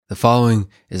The following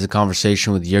is a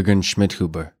conversation with Jürgen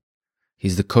Schmidhuber.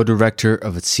 He's the co-director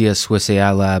of ATSIA Swiss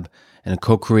AI Lab and a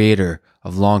co-creator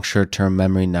of long short-term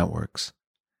memory networks.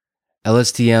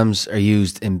 LSTMs are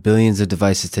used in billions of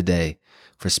devices today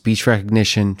for speech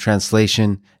recognition,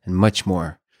 translation, and much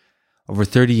more. Over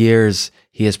 30 years,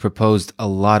 he has proposed a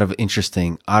lot of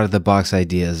interesting, out-of-the-box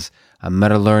ideas on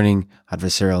meta-learning,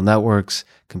 adversarial networks,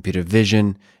 computer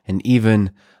vision, and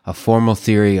even a formal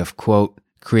theory of, quote,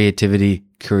 creativity,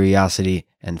 curiosity,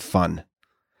 and fun.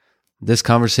 This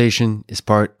conversation is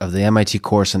part of the MIT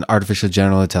course on Artificial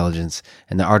General Intelligence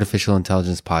and the Artificial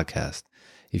Intelligence Podcast.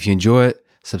 If you enjoy it,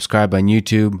 subscribe on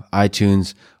YouTube,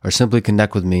 iTunes, or simply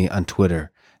connect with me on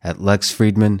Twitter at Lex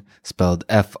Friedman, spelled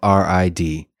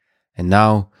F-R-I-D. And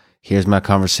now, here's my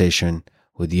conversation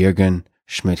with Jürgen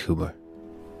Schmidhuber.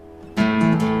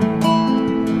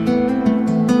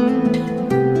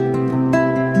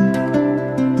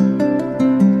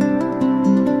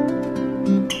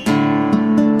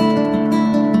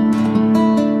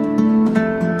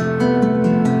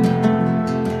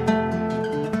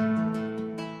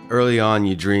 Early on,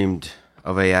 you dreamed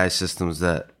of AI systems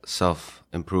that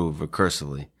self-improve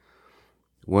recursively.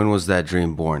 When was that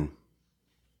dream born?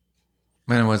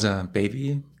 When I was a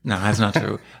baby? No, that's not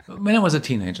true. When I was a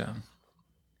teenager.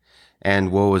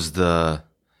 And what was the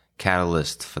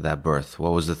catalyst for that birth?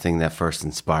 What was the thing that first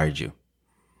inspired you?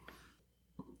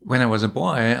 When I was a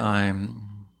boy,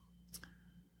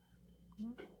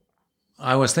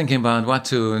 I was thinking about what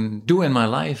to do in my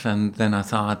life, and then I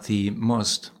thought the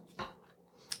most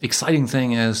exciting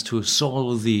thing is to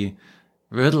solve the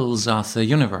riddles of the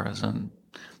universe, and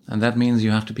that means you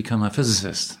have to become a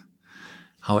physicist.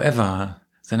 However,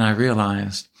 then I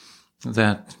realized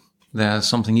that there's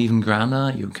something even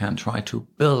grander. You can try to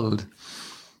build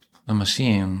a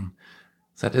machine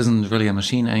that isn't really a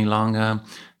machine any longer,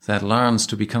 that learns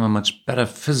to become a much better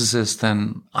physicist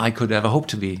than I could ever hope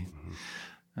to be.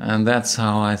 And that's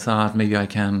how I thought maybe I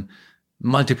can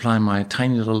multiply my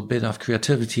tiny little bit of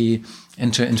creativity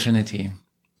into infinity.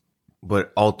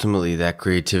 But ultimately, that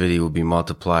creativity will be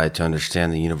multiplied to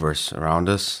understand the universe around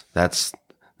us. That's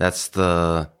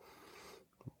the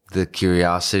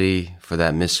curiosity for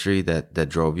that mystery that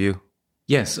drove you?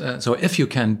 Yes. So if you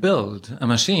can build a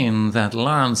machine that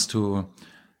learns to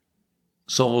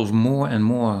solve more and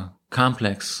more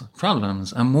complex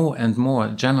problems, a more and more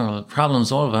general problem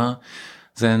solver,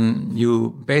 then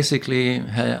you basically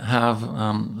have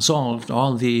solved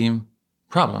all the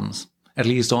problems, at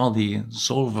least all the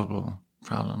solvable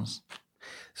problems.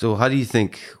 So how do you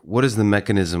think, what does the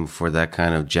mechanism for that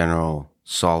kind of general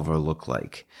solver look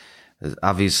like?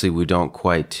 Obviously, we don't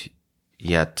quite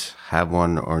yet have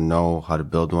one or know how to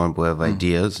build one, but we have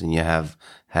ideas, and you have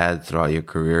had throughout your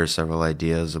career several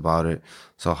ideas about it.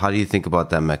 So how do you think about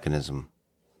that mechanism?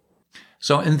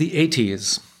 So in the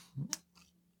 80s,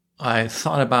 I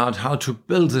thought about how to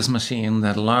build this machine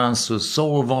that learns to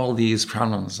solve all these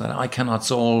problems that I cannot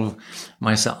solve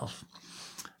myself.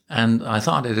 And I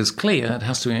thought it is clear it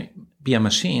has to be a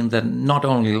machine that not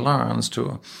only learns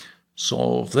to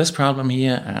solve this problem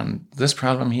here and this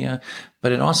problem here,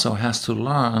 but it also has to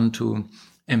learn to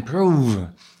improve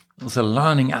the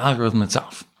learning algorithm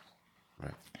itself.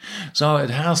 Right. So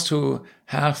it has to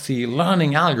have the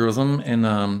learning algorithm in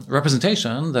a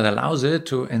representation that allows it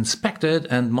to inspect it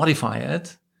and modify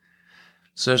it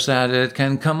such that it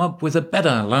can come up with a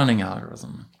better learning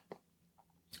algorithm.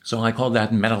 So I call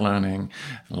that meta-learning,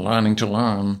 learning to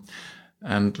learn.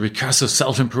 And recursive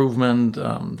self-improvement,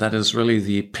 that is really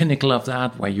the pinnacle of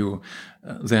that, where you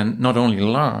then not only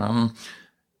learn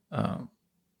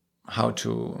how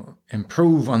to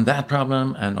improve on that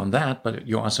problem and on that, but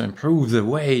you also improve the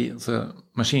way the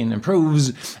machine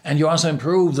improves, and you also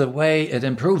improve the way it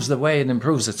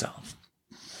improves itself.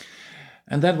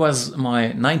 And that was my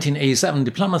 1987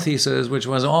 diploma thesis, which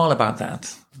was all about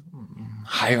that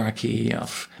hierarchy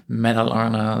of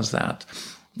meta-learners that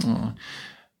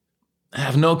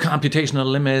have no computational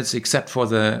limits except for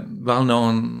the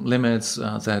well-known limits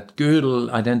that Gödel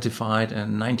identified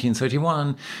in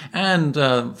 1931 and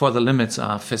for the limits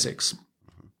of physics.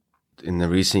 In the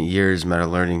recent years,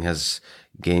 meta-learning has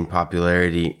gained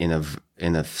popularity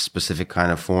in a specific kind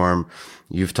of form.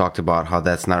 You've talked about how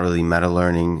that's not really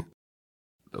meta-learning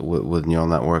with neural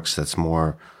networks. That's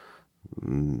more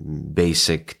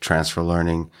basic transfer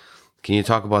learning. Can you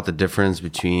talk about the difference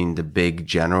between the big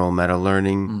general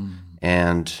meta-learning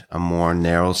and a more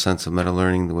narrow sense of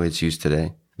meta-learning, the way it's used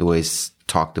today, the way it's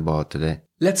talked about today?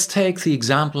 Let's take the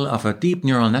example of a deep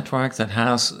neural network that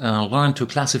has learned to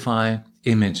classify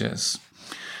images.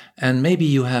 And maybe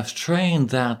you have trained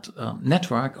that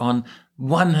network on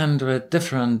 100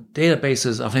 different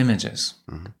databases of images.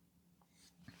 Mm-hmm.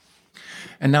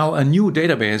 And now a new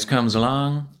database comes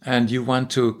along and you want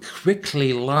to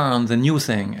quickly learn the new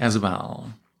thing as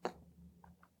well.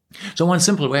 So one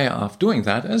simple way of doing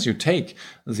that is you take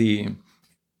the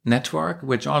network,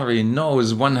 which already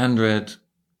knows 100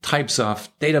 types of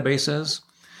databases,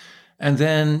 and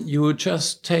then you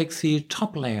just take the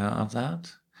top layer of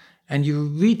that and you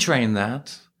retrain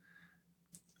that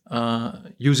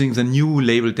using the new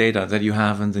labeled data that you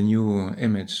have in the new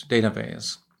image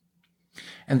database.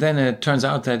 And then it turns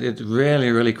out that it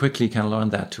really, really quickly can learn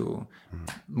that too.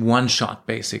 One shot,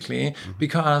 basically,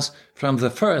 because from the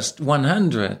first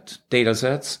 100 data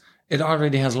sets, it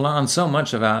already has learned so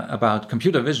much about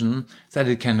computer vision that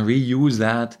it can reuse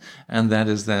that. And that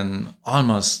is then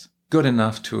almost good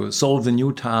enough to solve the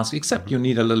new task, except you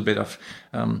need a little bit of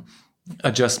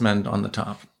adjustment on the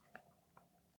top.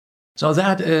 So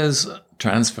that is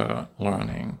transfer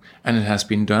learning, and it has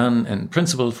been done in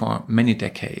principle for many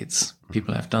decades.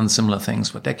 People have done similar things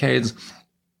for decades.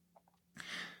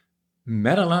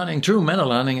 Meta-learning, true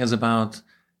meta-learning, is about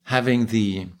having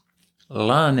the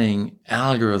learning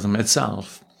algorithm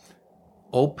itself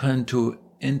open to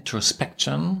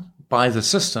introspection by the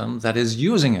system that is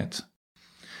using it,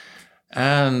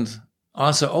 and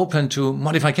also open to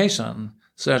modification,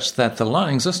 such that the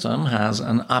learning system has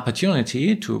an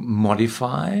opportunity to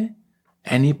modify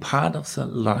any part of the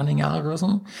learning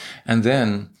algorithm and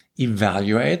then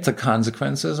evaluate the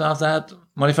consequences of that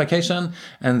modification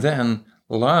and then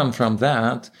learn from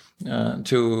that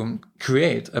to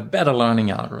create a better learning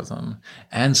algorithm,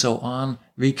 and so on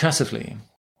recursively.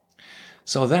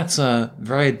 So that's a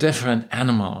very different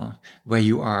animal, where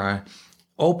you are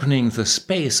opening the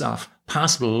space of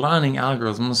possible learning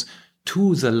algorithms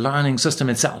to the learning system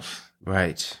itself.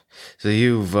 Right. So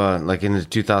you've, like in the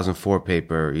 2004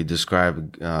 paper, you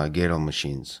described Gödel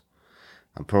machines,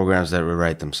 programs that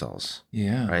rewrite themselves.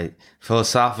 Yeah. Right.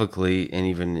 Philosophically, and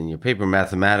even in your paper,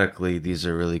 mathematically, these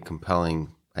are really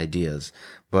compelling ideas.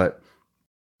 But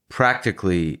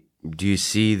practically, do you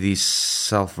see these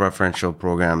self-referential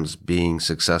programs being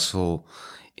successful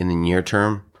in the near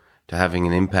term, to having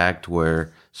an impact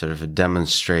where sort of it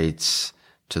demonstrates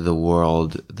to the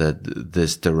world that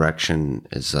this direction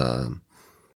is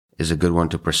a good one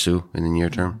to pursue in the near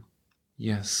term?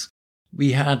 Yes.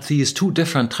 We had these two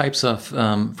different types of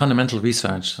fundamental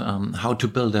research, how to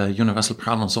build a universal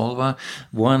problem solver.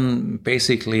 One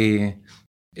basically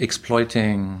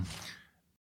exploiting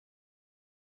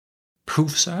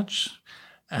proof search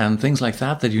and things like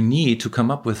that you need to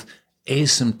come up with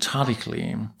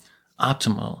asymptotically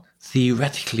optimal,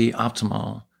 theoretically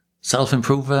optimal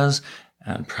self-improvers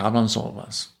and problem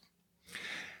solvers.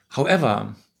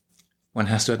 However, one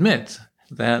has to admit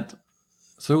that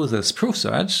through this proof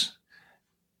search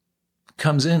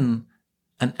comes in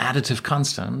an additive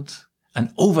constant, an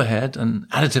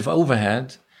additive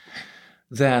overhead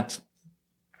that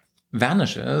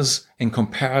vanishes in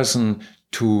comparison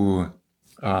to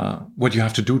what you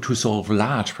have to do to solve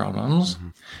large problems. Mm-hmm.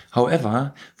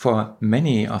 However, for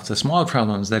many of the small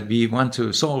problems that we want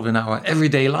to solve in our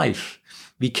everyday life,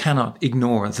 we cannot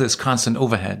ignore this constant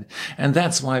overhead. And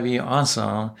that's why we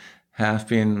also have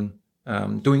been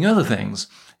doing other things,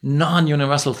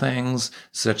 non-universal things,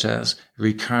 such as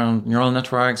recurrent neural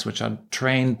networks, which are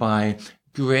trained by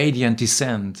gradient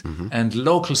descent, and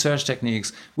local search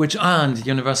techniques, which aren't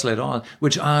universal at all,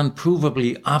 which aren't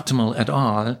provably optimal at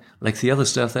all, like the other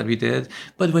stuff that we did,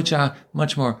 but which are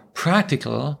much more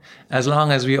practical as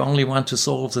long as we only want to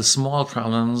solve the small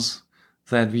problems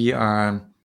that we are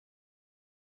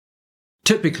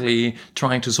typically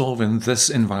trying to solve in this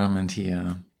environment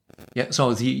here. Yeah,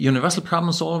 so the universal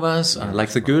problem solvers, like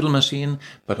the Gödel machine,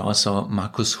 but also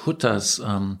Markus Hutter's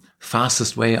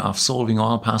fastest way of solving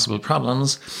all possible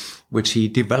problems, which he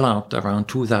developed around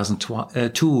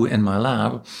 2002 in my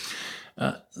lab,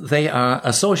 they are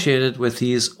associated with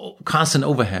these constant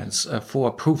overheads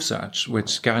for proof search,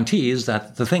 which guarantees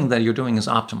that the thing that you're doing is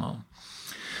optimal.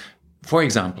 For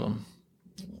example,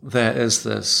 there is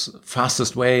this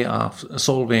fastest way of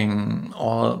solving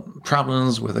all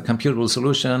problems with a computable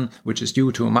solution, which is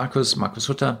due to Markus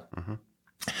Hutter.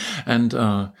 And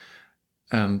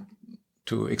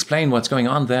to explain what's going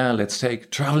on there, let's take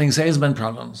traveling salesman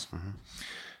problems.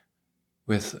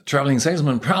 With traveling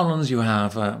salesman problems, you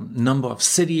have a number of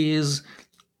cities,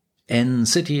 N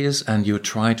cities, and you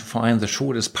try to find the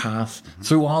shortest path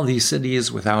through all these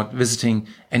cities without visiting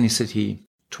any city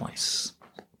twice.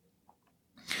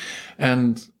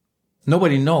 And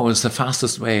nobody knows the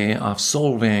fastest way of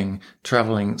solving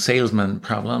traveling salesman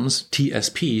problems,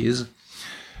 TSPs.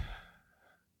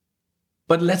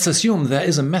 But let's assume there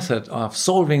is a method of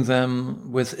solving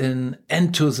them within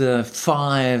n to the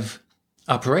 5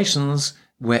 operations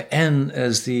where n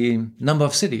is the number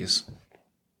of cities.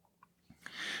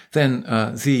 Then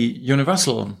the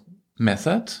universal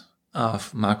method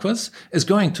of Marquis is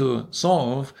going to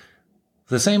solve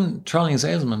the same traveling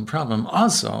salesman problem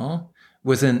also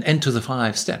within n to the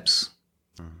 5 steps,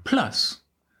 plus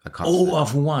O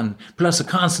of 1, plus a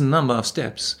constant number of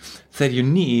steps that you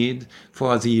need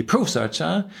for the proof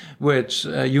searcher, which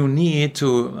you need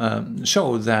to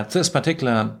show that this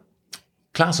particular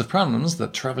class of problems, the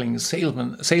traveling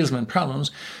salesman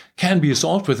problems, can be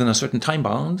solved within a certain time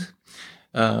bound,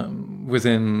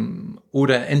 within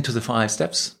order n to the 5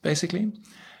 steps, basically.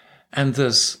 And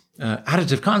this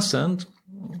additive constant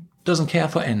doesn't care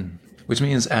for n, which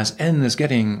means as n is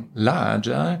getting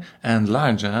larger and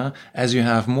larger, as you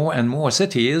have more and more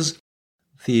cities,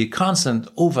 the constant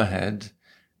overhead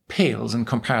pales in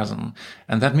comparison.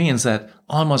 And that means that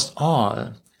almost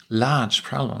all large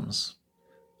problems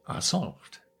are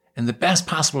solved in the best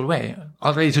possible way.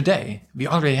 Already today, we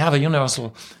already have a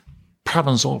universal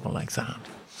problem solver like that.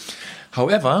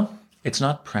 However, it's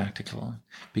not practical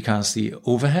because the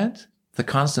overhead, the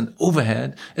constant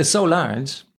overhead, is so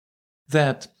large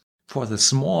that for the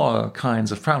small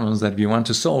kinds of problems that we want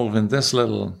to solve in this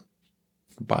little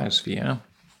biosphere.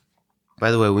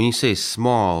 By the way, when you say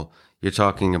small, you're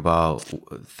talking about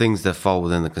things that fall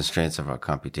within the constraints of our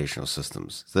computational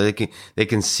systems. So they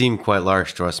can seem quite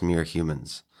large to us mere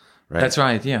humans, right? That's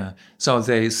right, yeah. So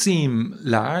they seem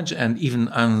large and even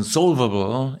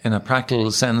unsolvable in a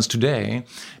practical sense today,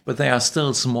 but they are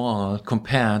still small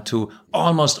compared to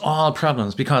almost all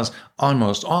problems, because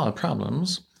almost all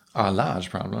problems are large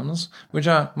problems, which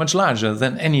are much larger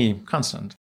than any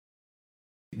constant.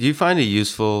 Do you find it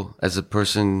useful as a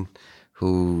person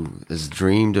who has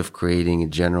dreamed of creating a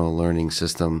general learning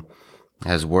system,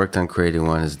 has worked on creating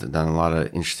one, has done a lot of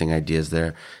interesting ideas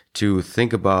there, to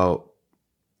think about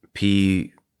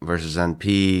P versus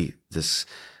NP, this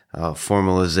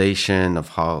formalization of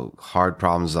how hard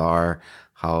problems are,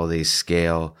 how they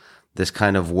scale, this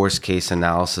kind of worst case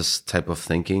analysis type of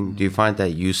thinking? Do you find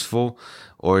that useful?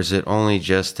 Or is it only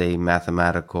just a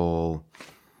mathematical,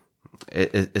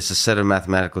 it's a set of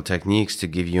mathematical techniques to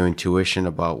give you intuition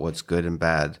about what's good and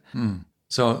bad?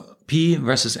 So P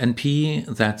versus NP,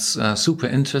 that's super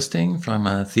interesting from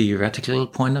a theoretical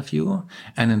point of view.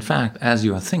 And in fact, as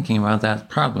you are thinking about that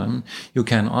problem, you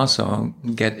can also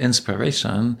get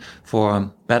inspiration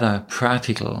for better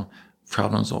practical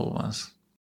problem solvers.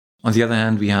 On the other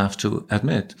hand, we have to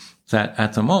admit that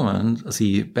at the moment,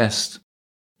 the best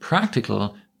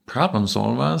practical problem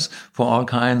solvers for all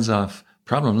kinds of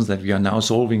problems that we are now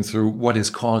solving through what is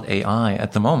called AI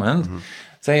at the moment,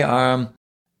 they are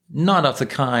not of the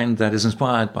kind that is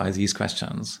inspired by these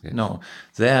questions. Yes. No,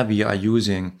 there we are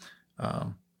using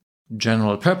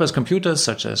general purpose computers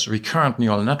such as recurrent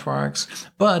neural networks,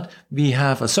 but we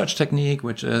have a search technique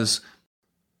which is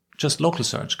just local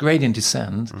search, gradient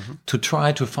descent, to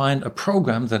try to find a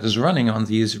program that is running on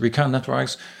these recurrent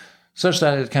networks such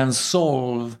that it can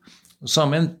solve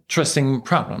some interesting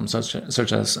problems,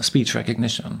 such as speech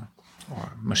recognition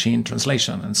or machine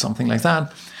translation and something like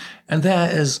that. And there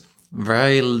is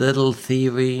very little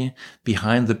theory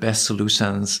behind the best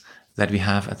solutions that we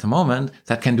have at the moment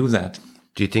that can do that.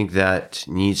 Do you think that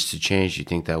needs to change? Do you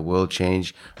think that will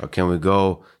change? Or can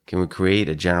we create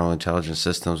a general intelligence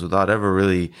systems without ever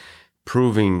really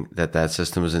proving that that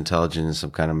system is intelligent in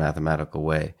some kind of mathematical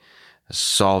way?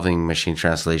 Solving machine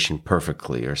translation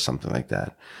perfectly or something like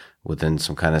that within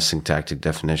some kind of syntactic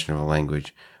definition of a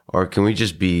language? Or can we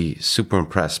just be super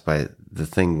impressed by the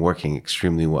thing working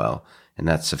extremely well and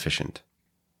that's sufficient?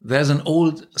 There's an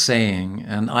old saying,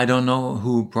 and I don't know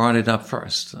who brought it up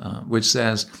first, which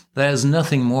says, there's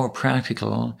nothing more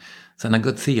practical than a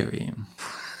good theory.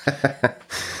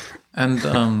 And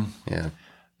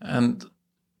and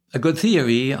a good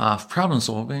theory of problem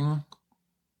solving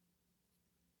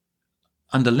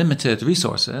under limited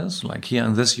resources, like here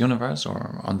in this universe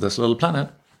or on this little planet,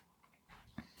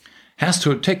 has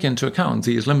to take into account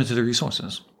these limited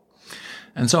resources.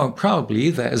 And so probably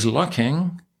there is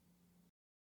lacking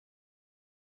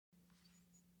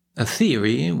a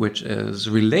theory which is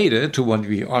related to what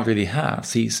we already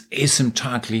have, these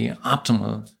asymptotically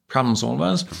optimal problem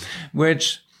solvers,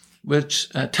 which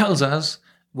tells us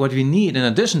what we need in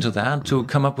addition to that to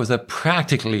come up with a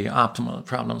practically optimal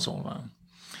problem solver.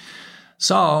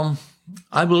 So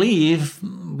I believe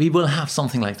we will have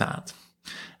something like that.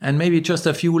 And maybe just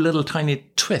a few little tiny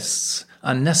twists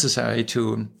are necessary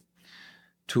to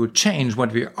change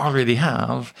what we already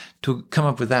have to come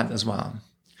up with that as well.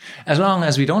 As long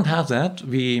as we don't have that,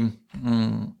 we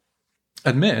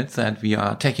admit that we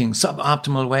are taking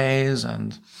suboptimal ways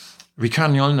and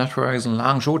recurrent neural networks and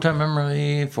long short-term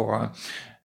memory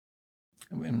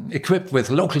equipped with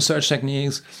local search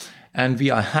techniques, and we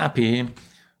are happy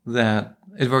that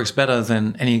it works better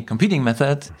than any competing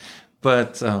method,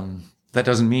 but that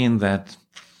doesn't mean that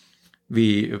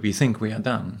we think we are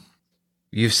done.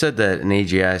 You've said that an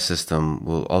AGI system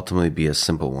will ultimately be a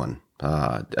simple one.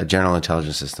 A general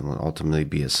intelligence system will ultimately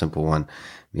be a simple one.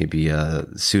 Maybe a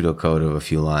pseudocode of a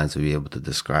few lines will be able to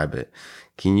describe it.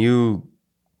 Can you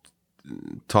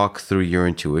talk through your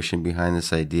intuition behind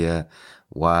this idea?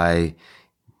 Why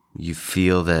you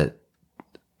feel that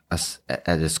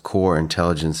at its core,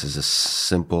 intelligence is a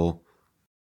simple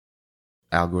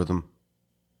algorithm?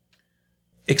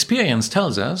 Experience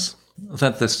tells us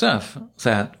that the stuff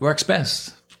that works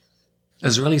best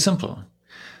is really simple.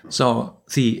 So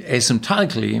the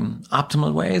asymptotically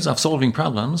optimal ways of solving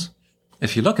problems,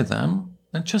 if you look at them,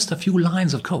 they're just a few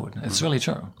lines of code. It's really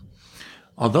true.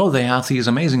 Although they have these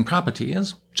amazing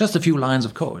properties, just a few lines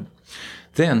of code.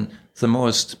 Then the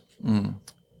most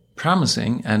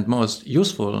promising and most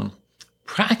useful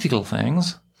practical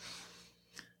things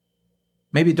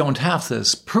maybe don't have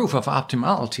this proof of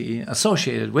optimality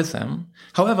associated with them.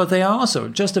 However, they are also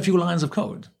just a few lines of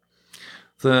code.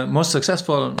 The most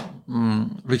successful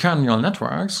recurrent neural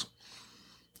networks,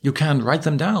 you can write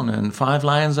them down in 5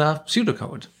 lines of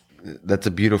pseudocode. That's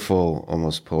a beautiful,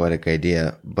 almost poetic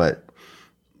idea. But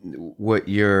what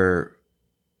you're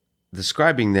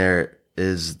describing there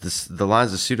is the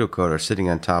lines of pseudocode are sitting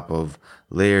on top of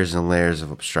layers and layers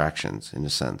of abstractions, in a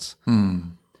sense.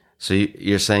 So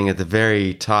you're saying at the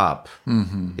very top,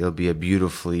 it'll be a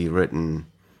beautifully written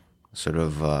sort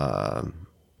of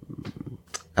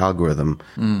algorithm.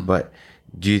 But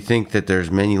do you think that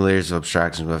there's many layers of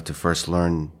abstractions we have to first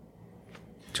learn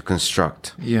to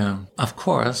construct? Yeah, of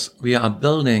course. We are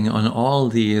building on all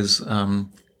these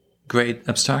great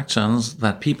abstractions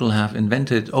that people have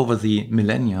invented over the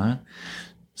millennia,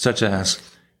 such as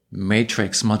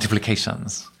matrix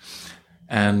multiplications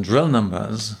and real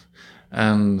numbers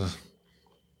and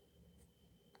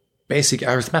basic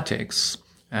arithmetics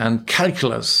and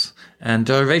calculus and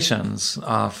derivations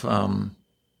of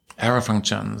error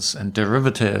functions and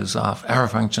derivatives of error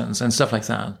functions and stuff like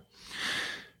that.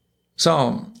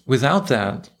 So without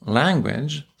that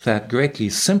language that greatly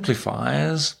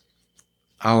simplifies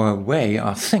our way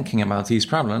of thinking about these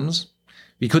problems,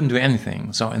 we couldn't do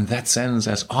anything. So in that sense,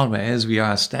 as always, we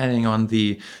are standing on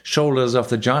the shoulders of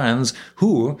the giants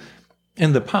who,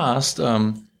 in the past,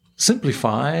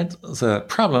 simplified the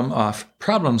problem of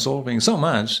problem solving so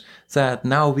much that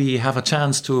now we have a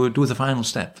chance to do the final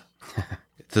step.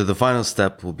 So the final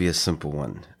step will be a simple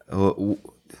one.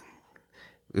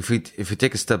 If we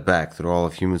take a step back through all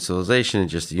of human civilization and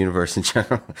just the universe in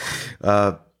general,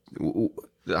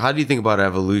 how do you think about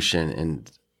evolution,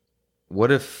 and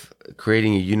what if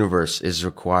creating a universe is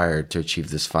required to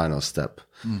achieve this final step?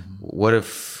 What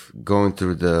if going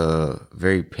through the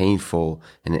very painful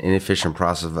and inefficient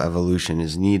process of evolution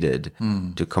is needed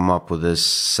to come up with this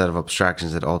set of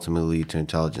abstractions that ultimately lead to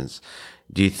intelligence?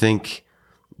 Do you think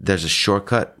there's a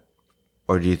shortcut,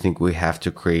 or do you think we have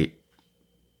to create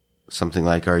something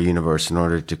like our universe in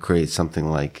order to create something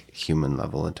like human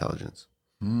level intelligence?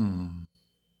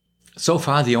 So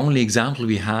far, the only example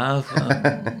we have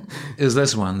is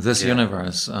this one, this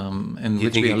universe in which we are living. You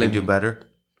think it can do better?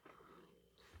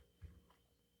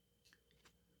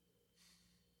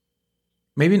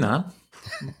 Maybe not,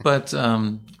 but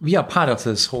we are part of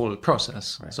this whole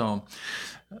process. Right. So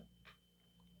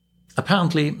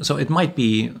apparently, so it might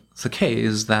be the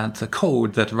case that the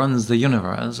code that runs the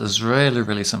universe is really,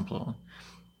 really simple.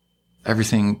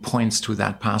 Everything points to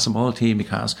that possibility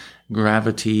because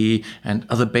gravity and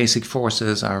other basic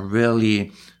forces are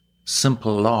really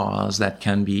simple laws that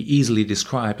can be easily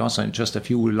described also in just a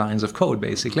few lines of code,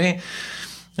 basically.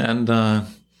 And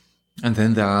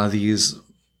then there are these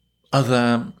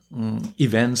other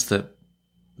events,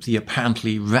 the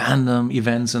apparently random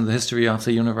events in the history of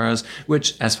the universe,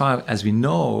 which, as far as we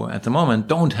know at the moment,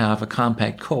 don't have a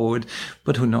compact code.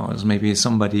 But who knows? Maybe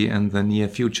somebody in the near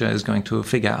future is going to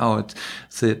figure out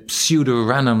the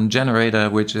pseudo-random generator,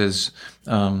 which is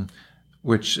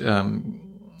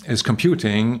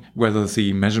computing whether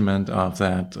the measurement of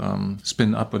that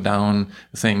spin up or down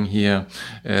thing here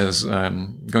is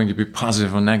going to be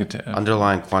positive or negative.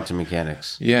 Underlying quantum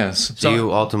mechanics. Yes. So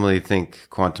you ultimately think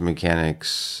quantum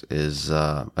mechanics is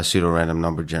a pseudo-random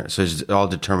number generator. So it's all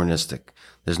deterministic.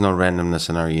 There's no randomness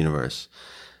in our universe.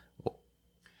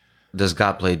 Does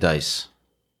God play dice?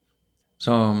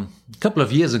 So a couple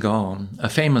of years ago, a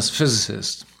famous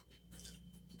physicist,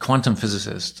 quantum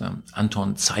physicist,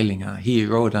 Anton Zeilinger, he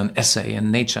wrote an essay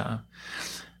in Nature.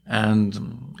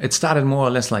 And it started more or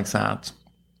less like that.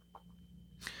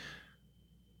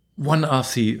 One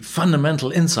of the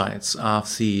fundamental insights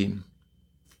of the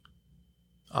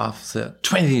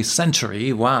 20th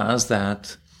century was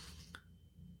that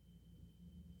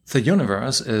the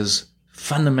universe is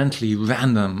fundamentally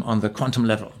random on the quantum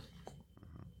level.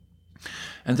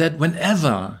 And that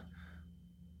whenever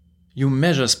you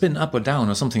measure spin up or down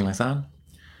or something like that,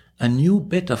 a new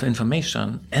bit of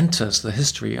information enters the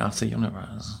history of the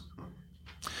universe.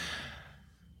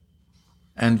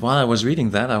 And while I was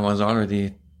reading that, I was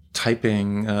already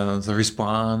typing the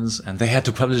response, and they had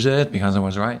to publish it because I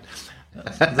was right.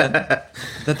 that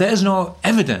there is no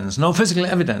evidence, no physical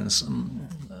evidence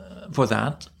for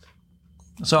that.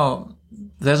 So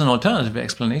there's an alternative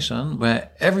explanation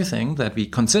where everything that we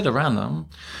consider random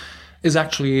is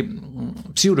actually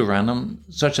pseudo-random,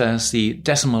 such as the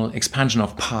decimal expansion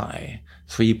of pi,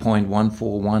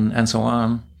 3.141 and so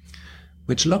on,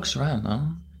 which looks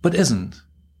random, but isn't.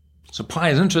 So pi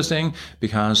is interesting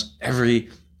because every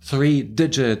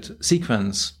 3-digit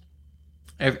sequence,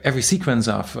 every sequence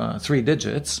of 3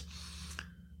 digits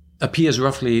appears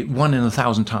roughly 1 in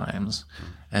 1,000 times.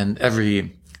 And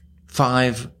every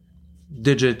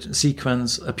 5-digit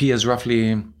sequence appears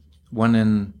roughly 1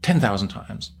 in 10,000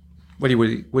 times. What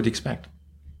you would expect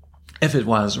if it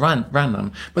was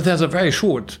random. But there's a very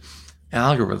short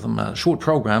algorithm, a short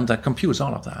program that computes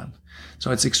all of that.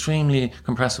 So it's extremely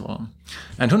compressible.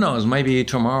 And who knows, maybe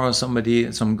tomorrow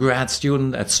some grad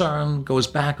student at CERN goes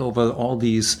back over all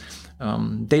these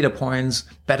data points,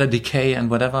 beta decay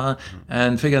and whatever,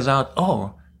 and figures out,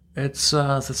 oh, it's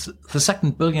the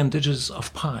second billion digits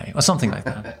of pi, or something like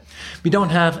that. We don't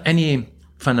have any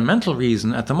fundamental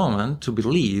reason at the moment to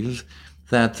believe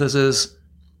that this is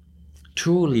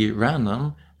truly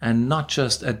random and not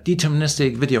just a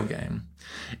deterministic video game.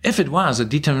 If it was a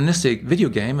deterministic video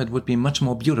game, it would be much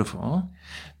more beautiful,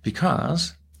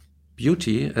 because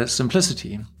beauty is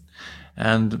simplicity.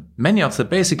 And many of the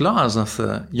basic laws of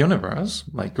the universe,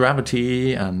 like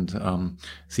gravity and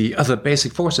the other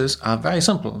basic forces, are very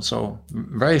simple. So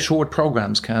very short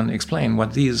programs can explain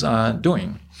what these are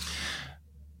doing.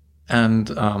 And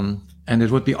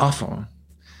it would be awful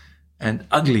and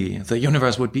ugly. The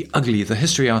universe would be ugly. The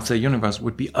history of the universe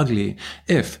would be ugly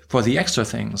if, for the extra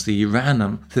things,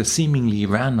 the seemingly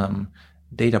random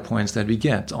data points that we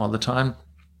get all the time,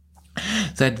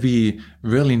 that we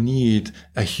really need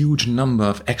a huge number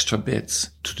of extra bits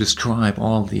to describe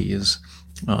all these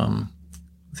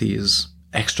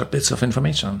extra bits of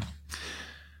information.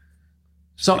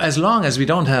 So as long as we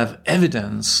don't have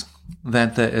evidence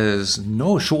that there is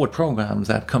no short program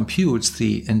that computes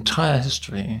the entire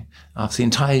history of the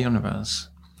entire universe,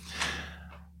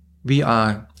 we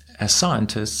are, as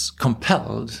scientists,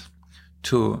 compelled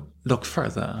to look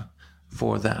further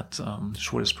for that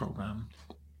shortest program.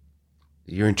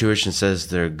 Your intuition says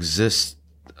there exists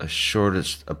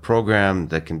a program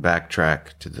that can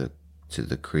backtrack to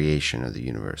the creation of the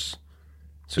universe.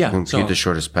 So compute the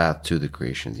shortest path to the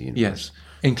creation of the universe. Yes,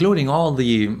 including all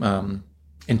the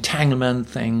entanglement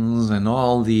things and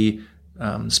all the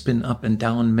spin up and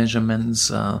down measurements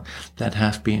that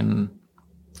have been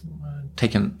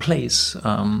taken place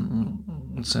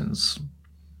since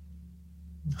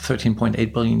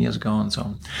 13.8 billion years ago and so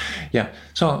on. Yeah,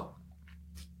 so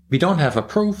we don't have a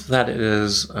proof that it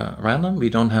is random. We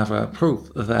don't have a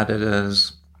proof that it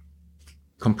is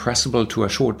compressible to a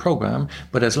short program.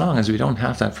 But as long as we don't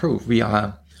have that proof, we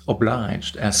are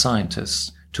obliged as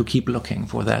scientists to keep looking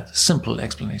for that simple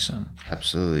explanation.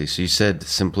 Absolutely. So you said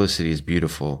simplicity is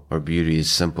beautiful or beauty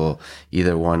is simple.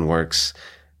 Either one works.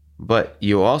 But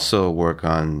you also work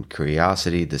on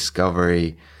curiosity,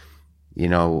 discovery,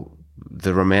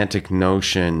 the romantic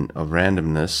notion of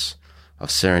randomness, of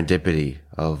serendipity,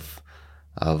 of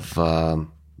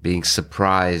being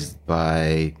surprised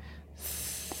by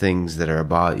things that are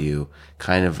about you.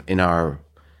 Kind of in our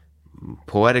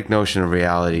poetic notion of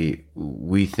reality,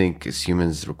 we think as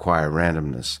humans require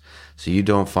randomness. So you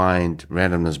don't find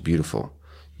randomness beautiful.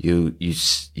 You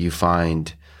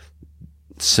find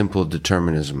simple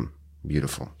determinism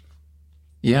beautiful.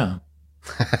 Yeah.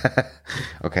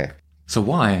 Okay. So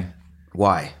why?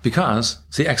 Why? Because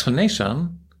the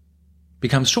explanation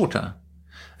becomes shorter.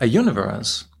 A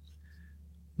universe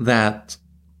that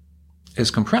is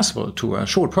compressible to a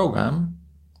short program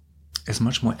is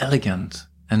much more elegant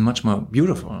and much more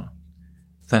beautiful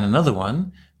than another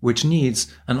one, which needs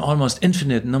an almost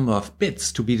infinite number of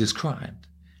bits to be described.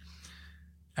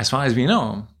 As far as we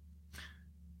know,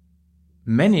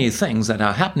 many things that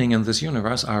are happening in this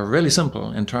universe are really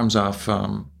simple in terms of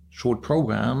short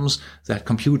programs that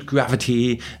compute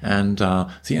gravity and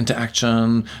the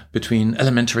interaction between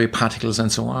elementary particles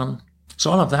and so on.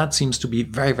 So all of that seems to be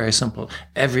very, very simple.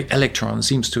 Every electron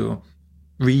seems to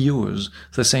reuse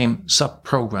the same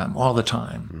sub-program all the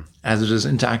time as it is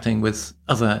interacting with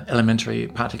other elementary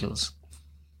particles.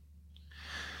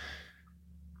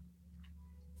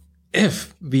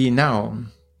 If we now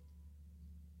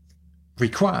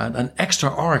required an extra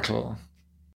oracle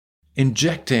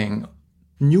injecting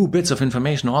new bits of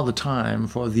information all the time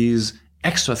for these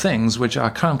extra things which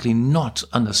are currently not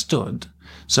understood,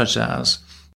 such as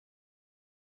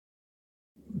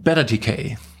beta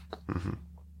decay,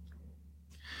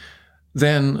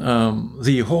 then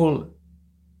the whole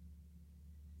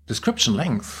description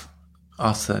length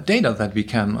of the data that we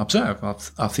can observe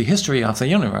of the history of the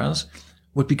universe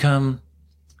would become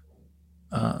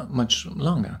much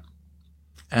longer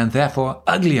and therefore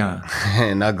uglier.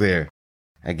 And uglier.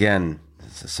 Again,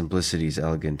 the simplicity is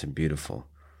elegant and beautiful.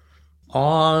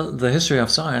 All the history of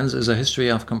science is a history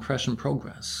of compression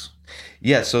progress.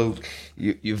 Yeah, so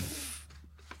you've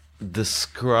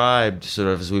described sort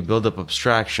of as we build up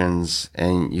abstractions,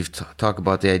 and you've talked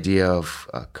about the idea of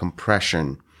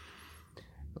compression.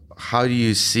 How do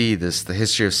you see this, the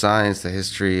history of science, the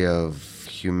history of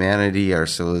humanity, our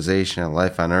civilization, and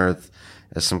life on Earth,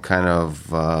 as some kind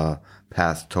of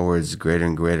path towards greater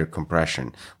and greater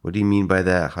compression? What do you mean by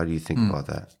that? How do you think about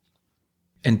that?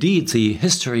 Indeed, the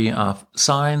history of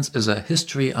science is a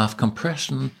history of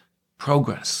compression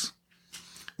progress.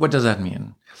 What does that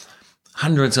mean?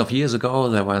 Hundreds of years ago,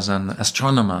 there was an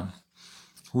astronomer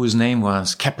whose name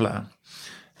was Kepler,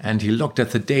 and he looked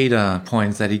at the data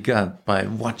points that he got by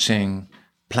watching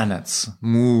planets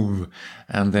move.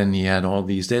 And then he had all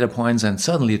these data points, and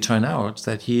suddenly it turned out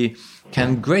that he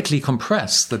can greatly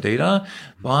compress the data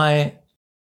by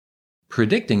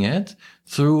predicting it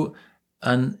through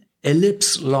an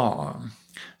ellipse law.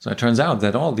 So it turns out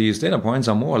that all these data points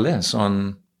are more or less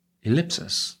on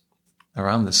ellipses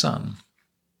around the sun.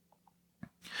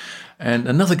 And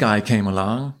another guy came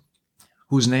along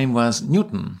whose name was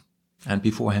Newton, and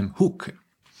before him Hooke.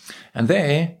 And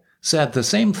they said the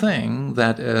same thing,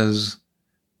 that is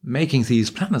making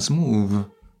these planets move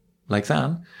like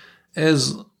that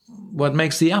is what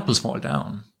makes the apples fall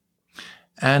down.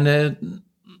 And it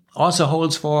also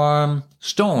holds for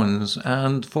stones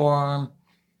and for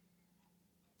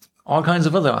all kinds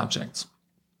of other objects.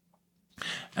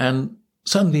 And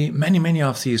suddenly many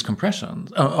of these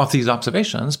these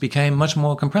observations became much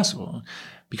more compressible,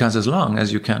 because as long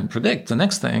as you can predict the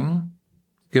next thing,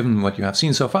 given what you have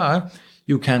seen so far,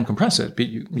 you can compress it, but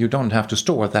you don't have to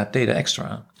store that data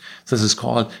extra. This is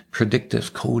called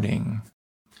predictive coding.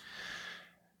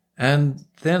 And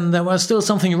then there was still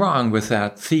something wrong with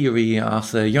that theory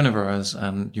of the universe,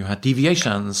 and you had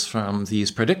deviations from these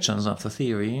predictions of the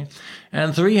theory.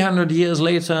 And 300 years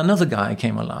later, another guy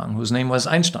came along whose name was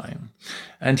Einstein.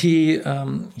 And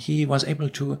he was able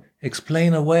to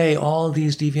explain away all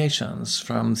these deviations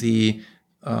from the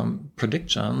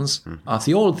predictions of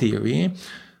the old theory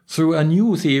through a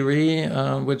new theory,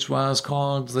 which was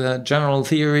called the general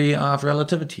theory of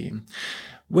relativity,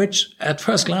 which at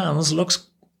first glance looks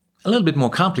a little bit more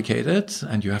complicated,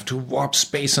 and you have to warp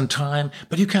space and time,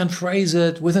 but you can phrase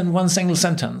it within one single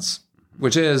sentence,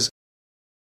 which is,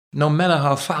 no matter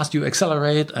how fast you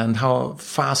accelerate and how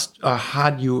fast or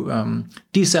hard you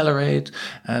decelerate,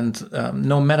 and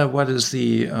no matter what is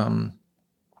the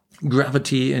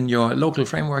gravity in your local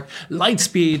framework, light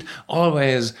speed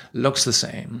always looks the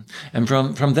same. And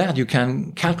from that, you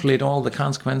can calculate all the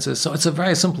consequences. So it's a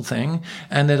very simple thing,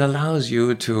 and it allows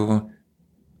you to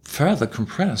further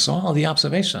compress all the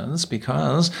observations,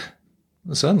 because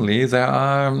suddenly there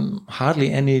are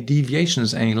hardly any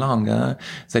deviations any longer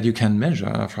that you can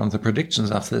measure from the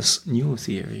predictions of this new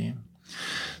theory.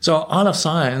 So all of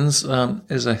science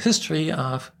is a history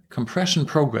of compression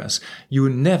progress. You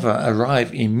never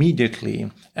arrive immediately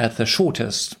at the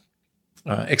shortest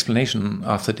explanation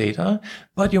of the data,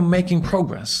 but you're making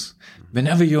progress.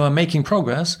 Whenever you are making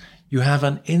progress, you have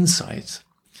an insight.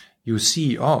 You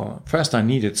see, oh, first I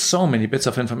needed so many bits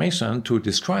of information to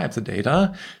describe the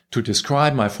data, to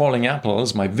describe my falling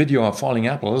apples, my video of falling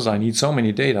apples. I need so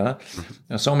many data,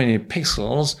 so many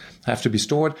pixels have to be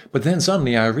stored. But then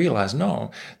suddenly I realized,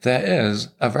 no, there is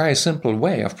a very simple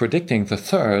way of predicting the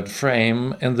third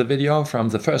frame in the video from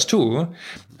the first two.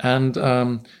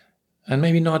 And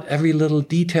maybe not every little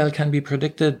detail can be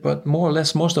predicted, but more or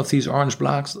less most of these orange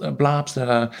blobs that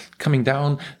are coming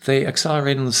down, they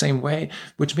accelerate in the same way,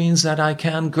 which means that I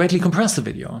can greatly compress the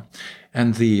video.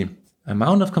 And the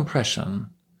amount of compression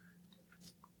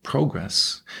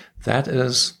progress, that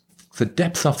is the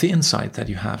depth of the insight that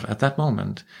you have at that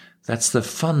moment. That's the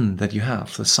fun that you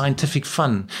have, the scientific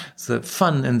fun, the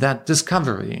fun in that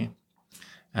discovery.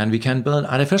 And we can build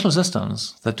artificial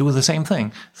systems that do the same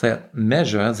thing. They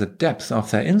measure the depth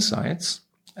of their insights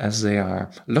as they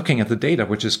are looking at the data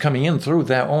which is coming in through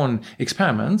their own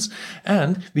experiments,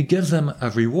 and we give them a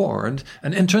reward,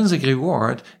 an intrinsic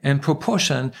reward in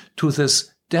proportion to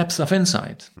this depth of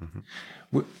insight.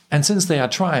 Mm-hmm. And since they are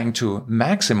trying to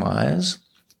maximize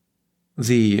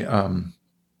the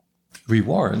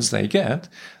rewards they get,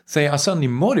 they are suddenly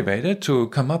motivated to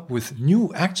come up with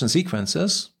new action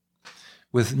sequences,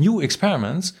 with new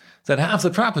experiments that have the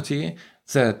property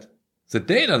that the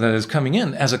data that is coming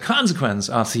in as a consequence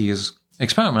of these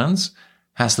experiments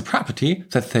has the property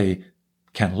that they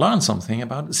can learn something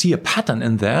about, see a pattern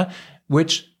in there,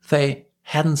 which they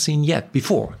hadn't seen yet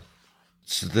before.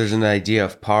 So there's an idea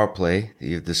of power play that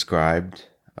you've described,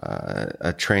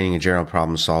 a training a general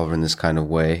problem solver in this kind of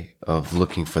way of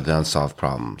looking for the unsolved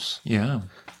problems. Yeah.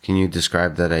 Can you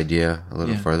describe that idea a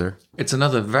little further? It's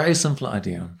another very simple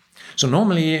idea. So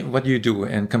normally what you do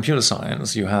in computer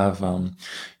science, you have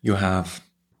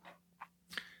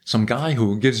some guy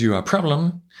who gives you a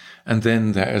problem, and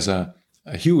then there is a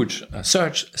huge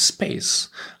search space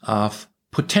of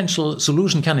potential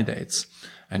solution candidates,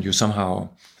 and you somehow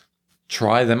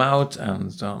try them out,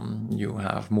 and you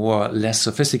have more or less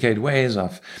sophisticated ways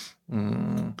of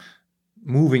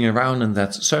moving around in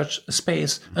that search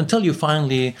space until you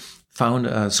finally found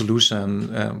a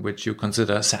solution which you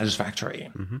consider satisfactory.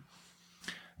 Mm-hmm.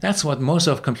 That's what most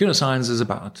of computer science is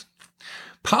about.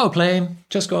 Power play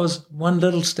just goes one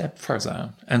little step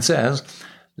further and says,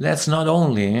 let's not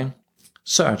only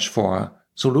search for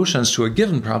solutions to a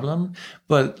given problem,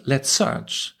 but let's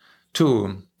search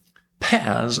to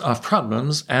pairs of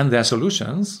problems and their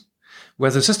solutions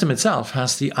where the system itself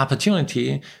has the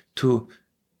opportunity to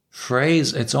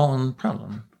phrase its own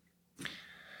problem.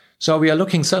 So we are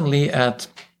looking suddenly at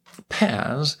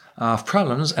pairs of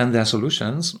problems and their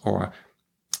solutions, or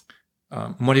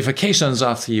modifications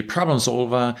of the problem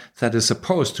solver that is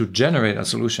supposed to generate a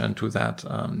solution to that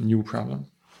new problem.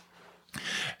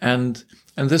 And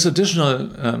this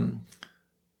additional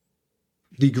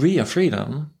degree of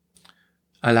freedom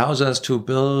allows us to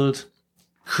build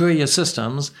curious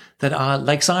systems that are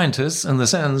like scientists in the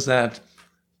sense that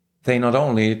they not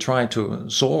only try to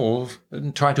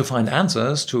find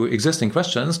answers to existing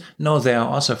questions, no, they are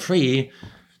also free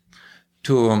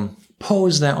to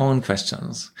pose their own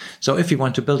questions. So if we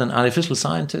want to build an artificial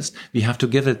scientist, we have to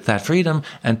give it that freedom,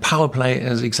 and power play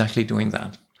is exactly doing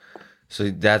that. So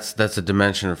that's a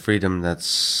dimension of freedom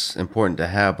that's important to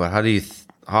have, but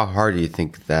how hard do you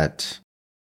think that,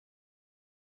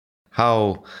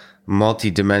 how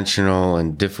multi-dimensional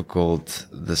and difficult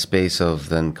the space of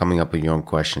then coming up with your own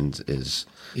questions is?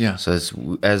 Yeah. So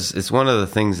it's one of the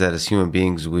things that as human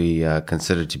beings we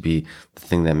consider to be the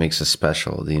thing that makes us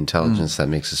special, the intelligence that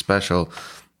makes us special,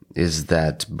 is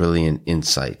that brilliant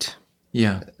insight.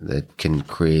 Yeah. That can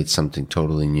create something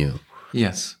totally new.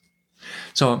 Yes.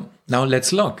 So now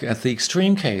let's look at the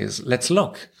extreme case. Let's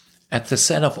look at the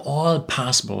set of all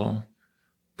possible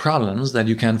problems that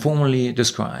you can formally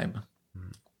describe,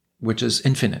 which is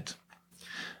infinite.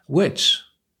 Which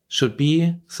should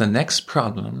be the next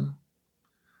problem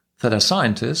that a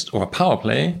scientist or a power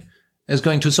play is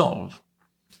going to solve?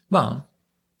 Well,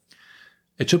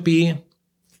 it should be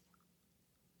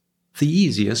the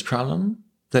easiest problem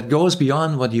that goes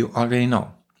beyond what you already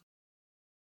know.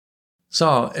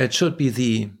 So it should be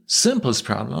the simplest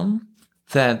problem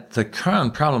that the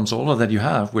current problem solver that you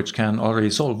have, which can already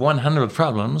solve 100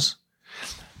 problems,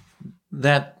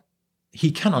 that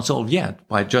he cannot solve yet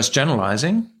by just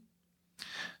generalizing.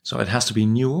 So it has to be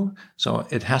new. So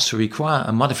it has to require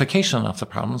a modification of the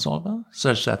problem solver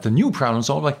such that the new problem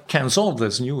solver can solve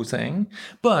this new thing,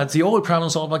 but the old problem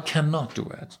solver cannot do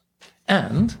it.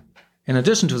 And in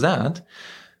addition to that,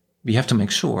 we have to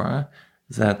make sure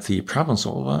that the problem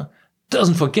solver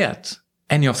doesn't forget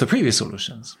any of the previous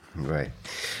solutions. Right.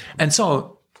 And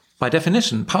so by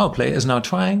definition, power play is now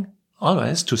trying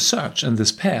always to search in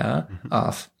this pair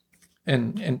of,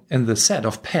 in the set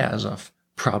of pairs of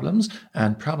problems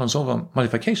and problem solver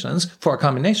modifications for a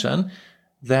combination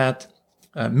that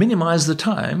minimize the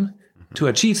time to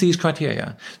achieve these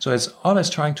criteria. So it's always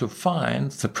trying to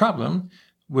find the problem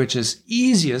which is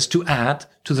easiest to add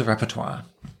to the repertoire.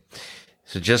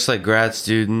 So just like grad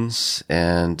students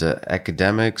and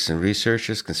academics and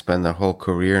researchers can spend their whole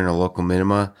career in a local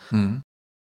minima,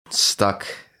 stuck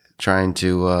trying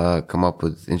to come up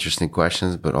with interesting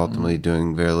questions, but ultimately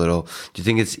doing very little. Do you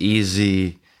think it's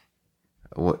easy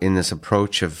in this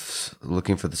approach of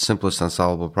looking for the simplest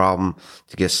unsolvable problem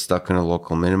to get stuck in a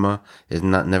local minima is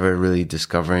never really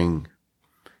discovering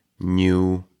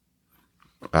new,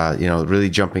 really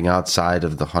jumping outside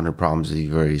of the 100 problems that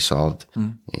you've already solved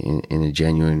in a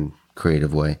genuine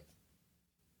creative way?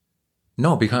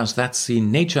 No, because that's the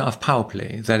nature of power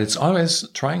play, that it's always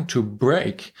trying to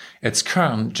break its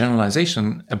current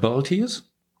generalization abilities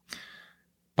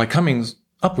by coming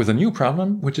up with a new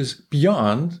problem, which is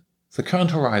beyond the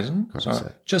current horizon.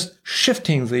 So just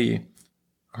shifting the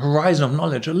horizon of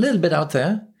knowledge a little bit out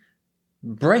there,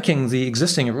 breaking the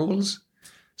existing rules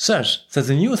such that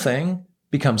the new thing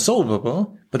becomes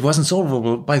solvable, but wasn't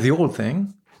solvable by the old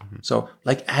thing. So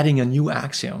like adding a new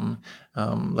axiom,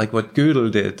 like what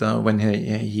Gödel did when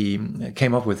he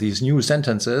came up with these new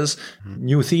sentences,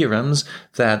 new theorems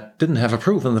that didn't have a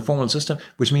proof in the formal system,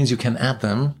 which means you can add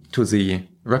them to the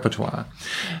repertoire,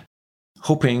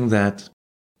 hoping that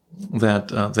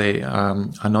they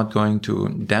are not going to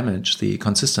damage the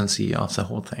consistency of the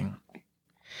whole thing.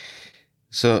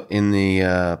 So in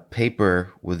the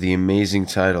paper with the amazing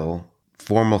title,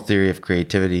 Formal Theory of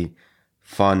Creativity,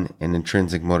 Fun and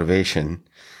Intrinsic Motivation,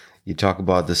 you talk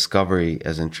about discovery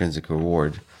as intrinsic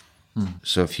reward.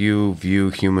 So if you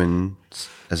view humans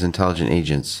as intelligent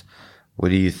agents, what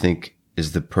do you think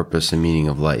is the purpose and meaning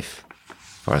of life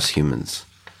for us humans?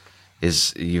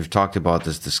 You've talked about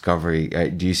this discovery.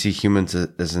 Do you see humans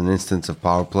as an instance of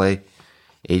power play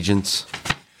agents?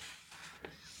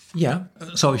 Yeah.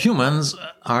 So humans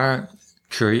are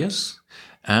curious,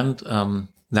 and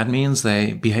that means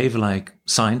they behave like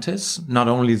scientists. Not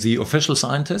only the official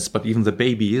scientists, but even the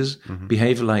babies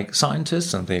behave like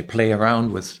scientists, and they play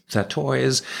around with their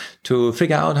toys to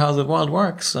figure out how the world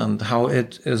works and how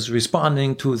it is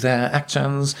responding to their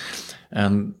actions.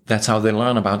 And that's how they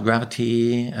learn about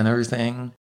gravity and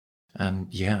everything. And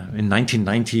yeah, in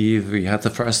 1990, we had the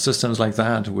first systems like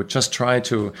that who would just try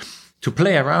to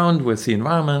play around with the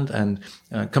environment and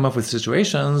come up with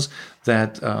situations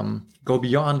that go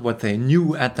beyond what they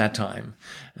knew at that time,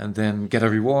 and then get a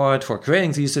reward for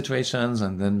creating these situations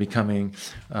and then becoming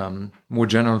more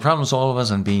general problem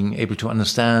solvers and being able to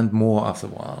understand more of the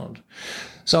world.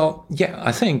 So yeah,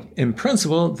 I think in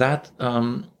principle that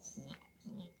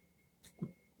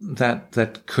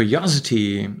that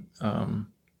curiosity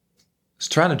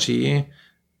strategy,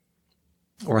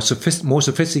 or more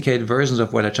sophisticated versions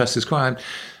of what I just described,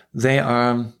 they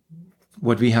are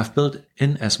what we have built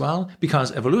in as well,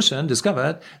 because evolution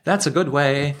discovered that's a good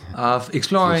way of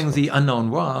exploring the unknown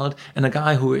world. And a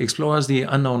guy who explores the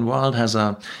unknown world has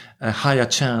a higher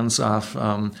chance of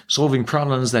solving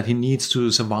problems that he needs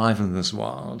to survive in this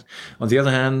world. On the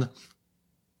other hand,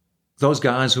 those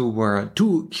guys who were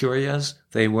too curious,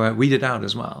 they were weeded out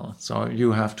as well. So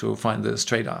you have to find this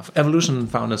trade-off. Evolution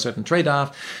found a certain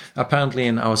trade-off. Apparently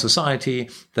in our society,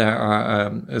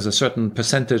 there is a certain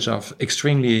percentage of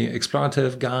extremely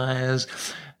explorative guys.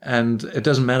 And it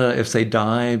doesn't matter if they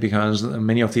die, because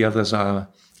many of the others are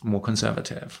more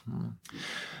conservative.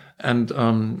 And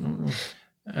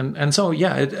so,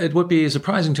 yeah, it would be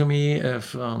surprising to me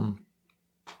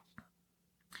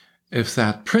if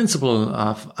that principle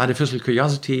of artificial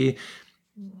curiosity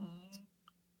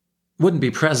wouldn't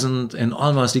be present in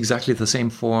almost exactly the same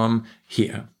form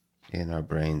here. In our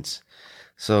brains.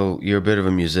 So you're a bit of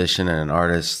a musician and an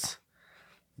artist.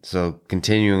 So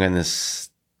continuing on this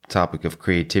topic of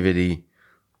creativity,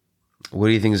 what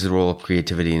do you think is the role of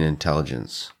creativity and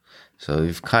intelligence? So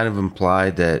you've kind of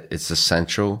implied that it's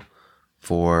essential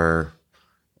for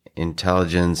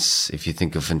intelligence, if you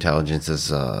think of intelligence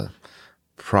as a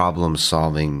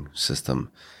problem-solving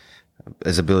system,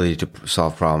 as ability to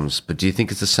solve problems. But do you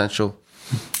think it's essential,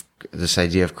 this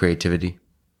idea of creativity?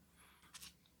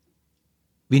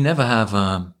 We never have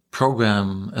a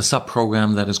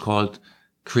sub-program that is called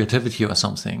creativity or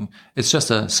something. It's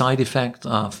just a side effect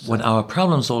of what our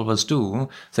problem solvers do.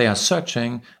 They are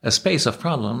searching a space of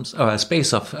problems, or a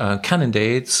space of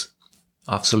candidates,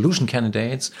 of solution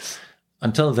candidates,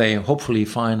 until they hopefully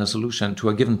find a solution to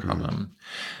a given problem.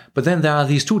 But then there are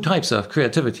these two types of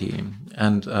creativity,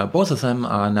 and both of them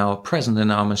are now present in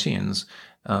our machines.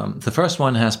 The first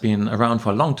one has been around for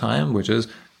a long time, which is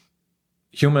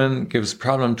human gives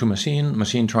problem to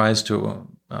machine tries to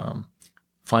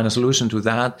find a solution to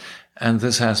that. And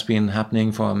this has been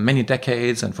happening for many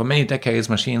decades, and for many decades,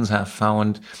 machines have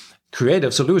found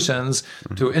creative solutions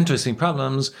to interesting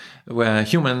problems where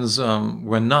humans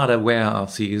were not aware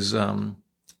of these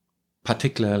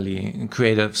particularly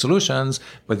creative solutions,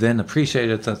 but then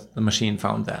appreciated that the machine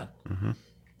found that.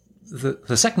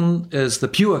 The second is the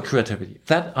pure creativity.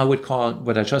 That I would call,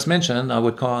 what I just mentioned, I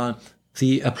would call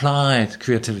the applied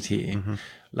creativity,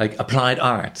 like applied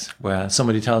art, where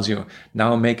somebody tells you,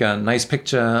 now make a nice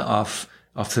picture of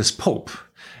this Pope,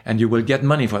 and you will get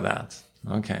money for that.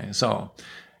 Okay, so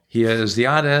here is the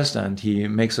artist, and he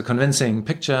makes a convincing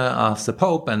picture of the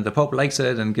Pope, and the Pope likes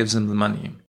it and gives him the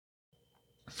money.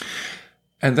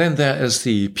 And then there is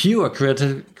the pure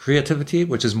creativity,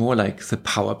 which is more like the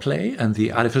power play and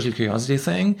the artificial curiosity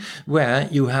thing, where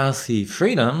you have the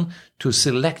freedom to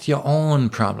select your own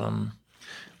problem.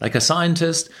 Like a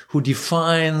scientist who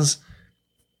defines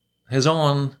his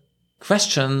own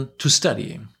question to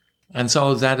study. And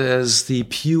so that is the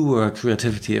pure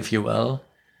creativity, if you will,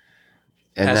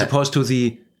 and as opposed to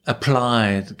the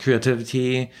applied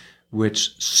creativity,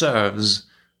 which serves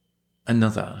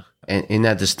another. And in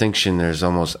that distinction, there's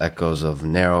almost echoes of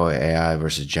narrow AI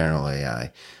versus general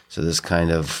AI. So this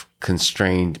kind of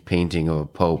constrained painting of a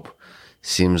pope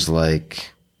seems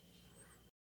like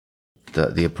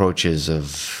the approaches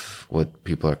of what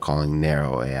people are calling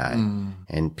narrow AI.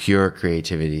 And pure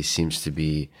creativity seems to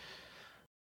be,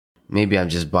 maybe I'm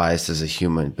just biased as a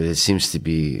human, but it seems to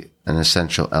be an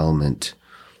essential element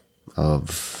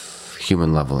of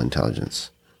human level intelligence.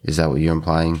 Is that what you're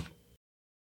implying?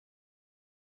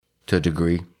 To a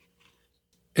degree?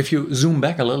 If you zoom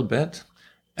back a little bit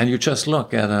and you just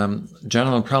look at a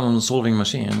general problem-solving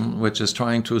machine, which is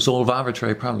trying to solve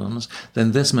arbitrary problems,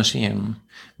 then this machine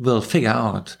will figure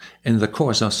out in the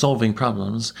course of solving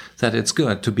problems that it's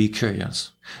good to be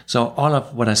curious. So all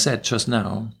of what I said just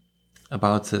now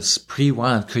about this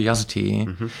pre-wired curiosity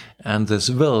and this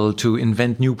will to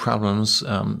invent new problems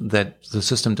that the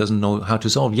system doesn't know how to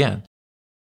solve yet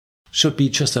should be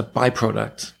just a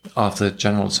byproduct of the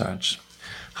general search.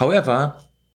 However,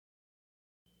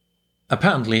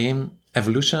 apparently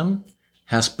evolution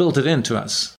has built it into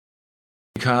us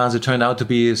because it turned out to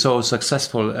be so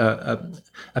successful,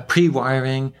 a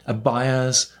pre-wiring, a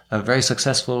bias, a very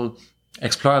successful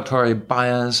exploratory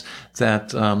bias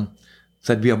that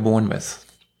we are born with.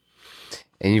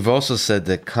 And you've also said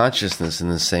that consciousness in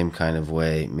the same kind of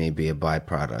way may be a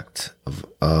byproduct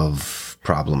of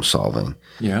problem solving.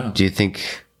 Yeah. Do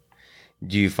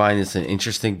you find it's an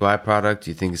interesting byproduct?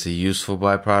 Do you think it's a useful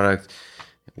byproduct?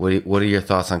 What are your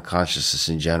thoughts on consciousness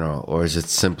in general? Or is it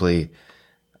simply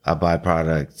a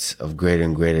byproduct of greater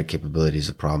and greater capabilities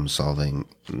of problem solving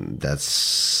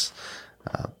that's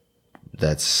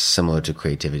similar to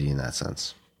creativity in that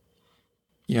sense?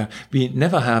 Yeah, we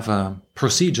never have a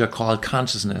procedure called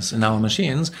consciousness in our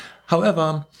machines.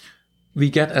 However, we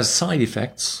get as side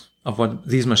effects of what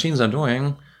these machines are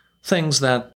doing things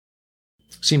that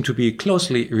seem to be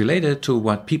closely related to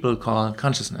what people call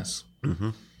consciousness.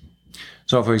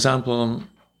 So, for example,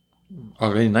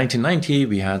 already in 1990,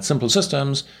 we had simple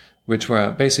systems which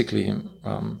were basically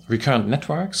recurrent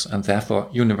networks and therefore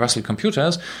universal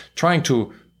computers trying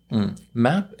to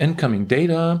map incoming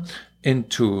data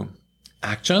into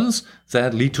actions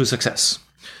that lead to success.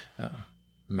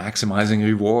 Maximizing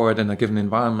reward in a given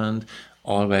environment,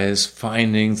 always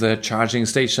finding the charging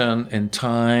station in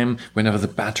time whenever the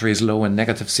battery is low and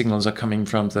negative signals are coming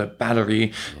from the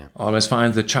battery. Always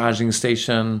find the charging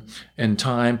station in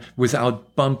time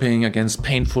without bumping against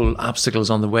painful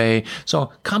obstacles on the way.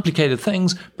 So complicated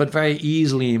things, but very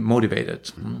easily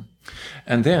motivated.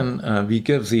 And then we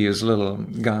give these little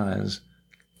guys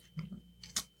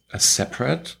a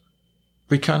separate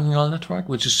recurrent neural network,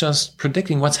 which is just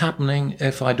predicting what's happening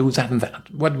if I do that and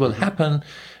that. What will happen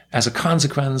as a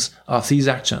consequence of these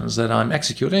actions that I'm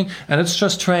executing. And it's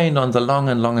just trained on the long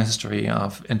and long history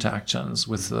of interactions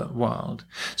with the world.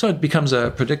 So it becomes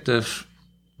a predictive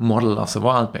model of the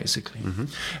world, basically.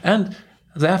 And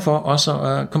therefore also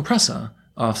a compressor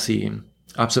of the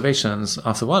observations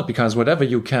of the world, because whatever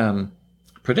you can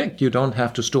predict, you don't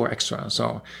have to store extra.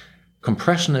 So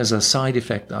compression is a side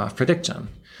effect of prediction.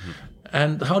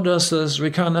 And how does this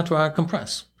recurrent network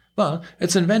compress? Well,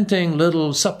 it's inventing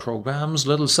little subprograms,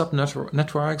 little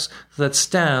subnetworks that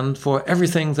stand for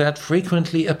everything that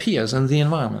frequently appears in the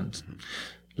environment.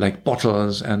 Like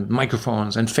bottles and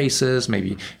microphones and faces,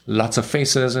 maybe lots of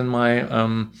faces in my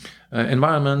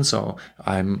environment. So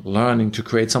I'm learning to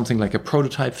create something like a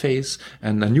prototype face,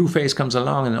 and a new face comes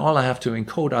along, and all I have to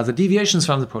encode are the deviations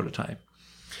from the prototype.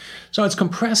 So it's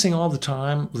compressing all the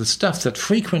time the stuff that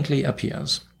frequently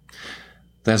appears.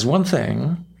 There's one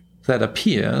thing that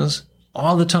appears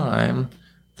all the time,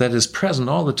 that is present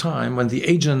all the time when the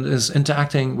agent is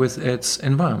interacting with its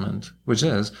environment, which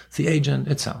is the agent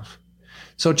itself.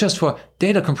 So just for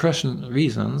data compression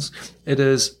reasons, it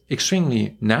is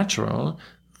extremely natural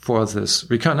for this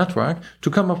recurrent network to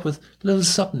come up with little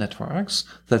subnetworks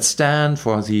that stand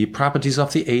for the properties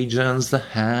of the agents, the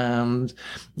hand,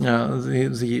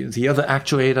 the other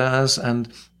actuators,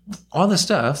 and all the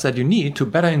stuff that you need to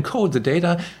better encode the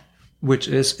data, which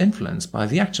is influenced by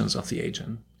the actions of the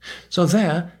agent. So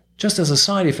there, just as a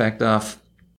side effect of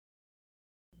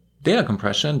data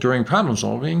compression during problem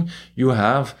solving, you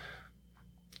have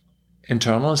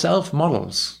internal self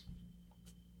models.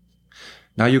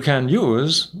 Now you can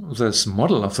use this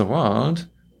model of the world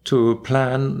to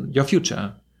plan your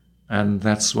future. And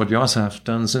that's what yours have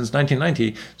done since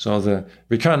 1990. So the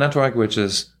recurrent network, which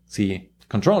is the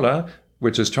controller,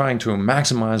 which is trying to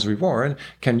maximize reward,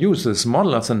 can use this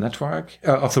model of the network,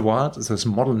 of the world, this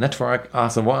model network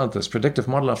of the world, this predictive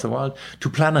model of the world, to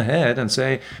plan ahead and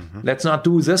say, let's not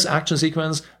do this action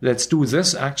sequence, let's do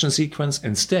this action sequence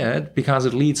instead, because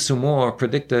it leads to more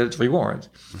predicted reward.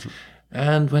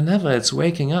 And whenever it's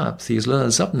waking up these little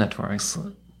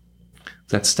subnetworks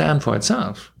that stand for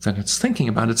itself, then it's thinking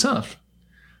about itself.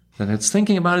 And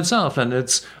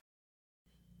it's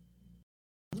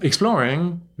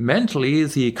exploring mentally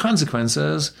the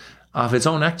consequences of its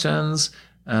own actions.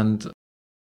 And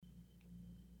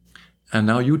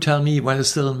now you tell me what is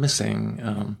still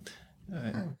missing.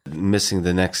 Missing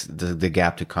the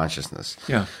gap to consciousness.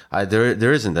 Yeah.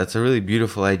 There isn't. That's a really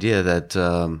beautiful idea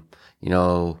that,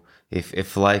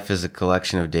 if life is a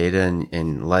collection of data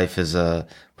and life is a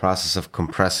process of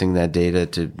compressing that data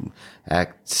to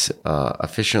act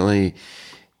efficiently,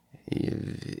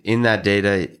 in that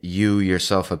data, you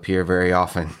yourself appear very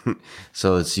often.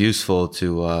 So it's useful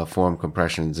to form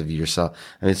compressions of yourself.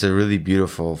 I mean, it's a really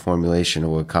beautiful formulation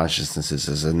of what consciousness is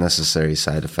as a necessary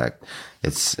side effect.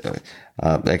 It's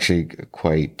actually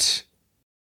quite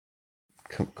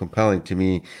compelling to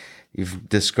me. You've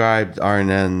described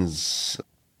RNNs,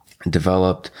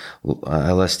 developed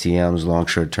LSTMs, long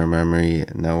short-term memory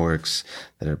networks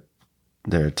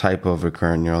they're a type of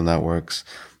recurrent neural networks.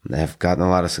 They have gotten a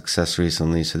lot of success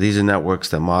recently. So these are networks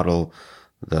that model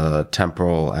the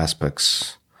temporal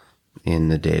aspects in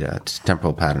the data,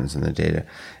 temporal patterns in the data.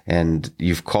 And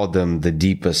you've called them the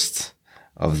deepest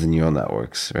of the neural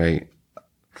networks, right?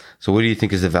 So what do you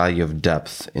think is the value of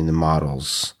depth in the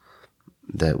models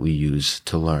that we use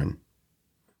to learn?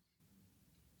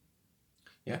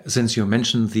 Yeah, since you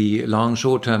mentioned the long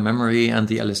short-term memory and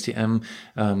the LSTM,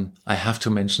 I have to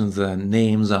mention the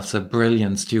names of the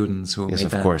brilliant students who made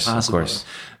that possible. Of course.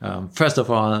 First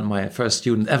of all, my first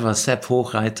student ever, Sepp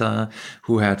Hochreiter,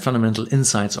 who had fundamental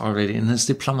insights already in his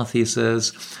diploma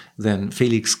thesis. Then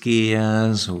Felix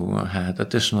Geers, who had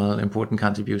additional important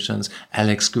contributions.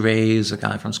 Alex Graves, a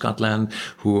guy from Scotland,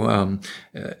 who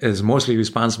is mostly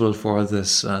responsible for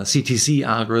this CTC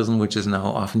algorithm, which is now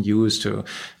often used to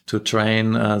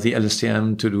train the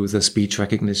LSTM to do the speech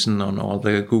recognition on all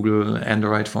the Google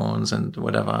Android phones and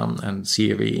whatever, and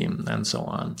Siri and so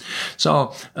on.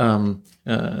 So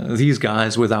these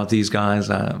guys, without these guys,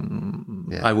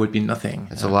 I would be nothing.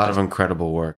 It's a lot of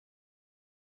incredible work.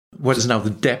 What is now the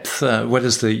depth? What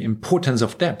is the importance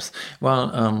of depth?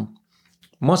 Well,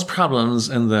 most problems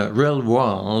in the real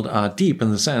world are deep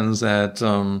in the sense that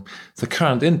the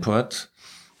current input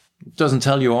doesn't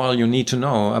tell you all you need to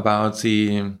know about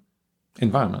the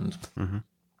environment. Mm-hmm.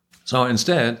 So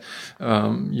instead,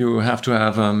 you have to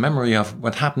have a memory of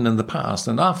what happened in the past.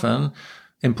 And often,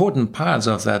 important parts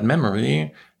of that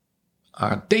memory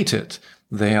are dated.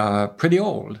 They are pretty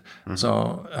old. Mm-hmm.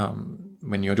 So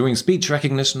when you're doing speech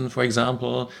recognition, for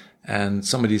example, and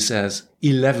somebody says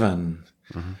 11,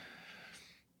 mm-hmm.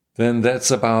 then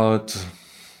that's about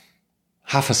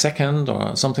half a second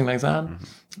or something like that,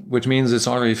 mm-hmm. which means it's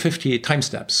already 50 time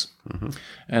steps. Mm-hmm.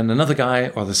 And another guy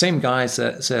or the same guy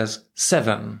says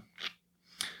 7.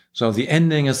 So the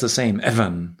ending is the same,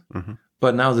 Evan. Mm-hmm.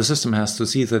 But now the system has to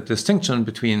see the distinction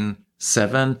between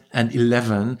 7 and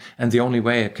 11. And the only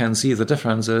way it can see the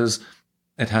difference is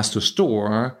it has to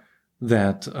store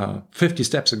that 50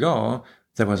 steps ago,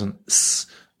 there was an S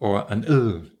or an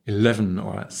 11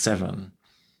 or 7.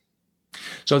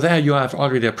 So there you have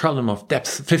already a problem of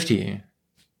depth 50,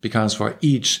 because for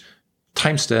each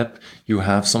time step, you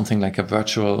have something like a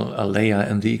virtual layer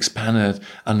in the expanded,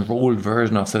 unrolled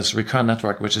version of this recurrent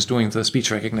network, which is doing the speech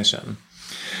recognition.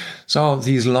 So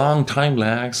these long time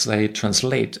lags, they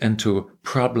translate into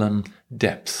problem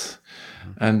depth.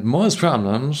 And most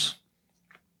problems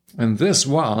in this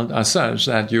world are such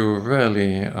that you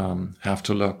really have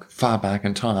to look far back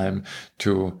in time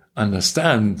to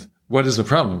understand what is the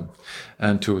problem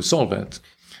and to solve it.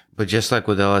 But just like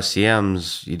with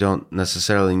LSTMs, you don't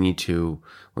necessarily need to,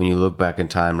 when you look back in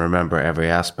time, remember every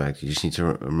aspect. You just need to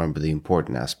remember the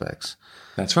important aspects.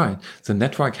 That's right. The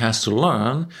network has to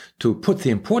learn to put the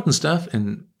important stuff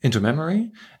into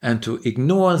memory and to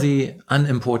ignore the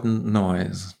unimportant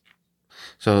noise.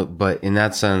 So, but in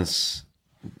that sense,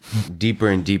 deeper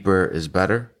and deeper is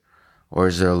better? or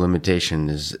is there a limitation?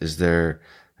 Is there?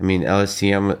 I mean,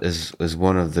 LSTM is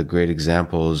one of the great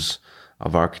examples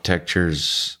of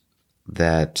architectures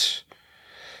that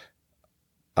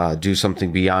do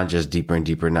something beyond just deeper and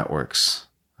deeper networks.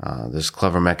 There's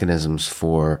clever mechanisms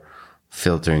for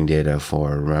filtering data,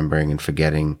 for remembering and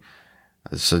forgetting.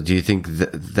 So do you think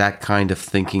that kind of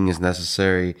thinking is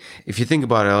necessary? If you think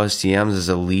about LSTMs as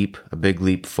a big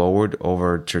leap forward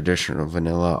over traditional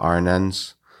vanilla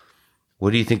RNNs,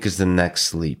 what do you think is the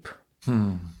next leap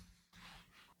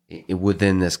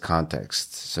within this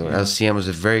context? So LSTM was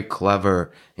a very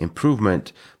clever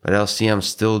improvement, but LSTMs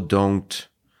still don't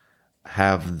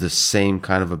have the same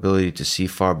kind of ability to see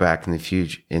far back in the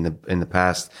future, in the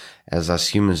past, as us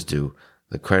humans do.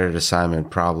 The credit assignment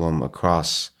problem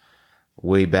across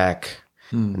way back,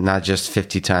 not just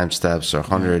 50 time steps or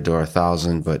 100 or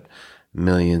 1,000, but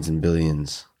millions and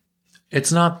billions.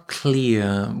 It's not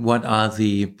clear what are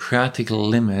the practical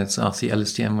limits of the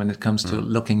LSTM when it comes to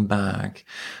looking back.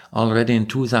 Already in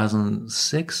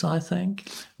 2006, I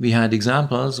think, we had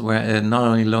examples where it not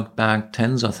only looked back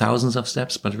tens or thousands of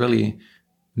steps, but really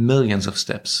millions of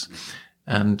steps.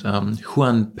 And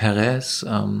Juan Perez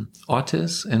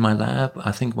Ortiz in my lab,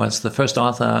 I think, was the first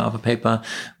author of a paper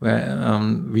where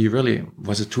we really,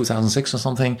 was it 2006 or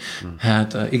something,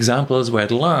 had examples where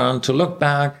it learned to look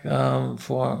back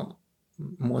for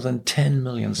more than 10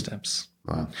 million steps.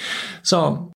 Wow.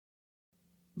 So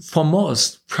for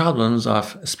most problems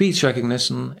of speech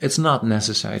recognition, it's not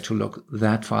necessary to look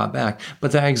that far back,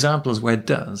 but there are examples where it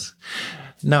does.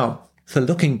 Now, the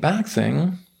looking back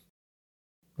thing,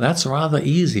 that's rather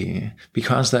easy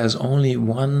because there's only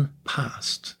one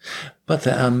past, but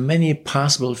there are many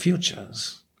possible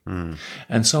futures.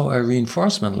 And so a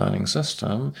reinforcement learning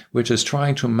system, which is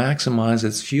trying to maximize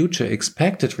its future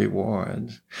expected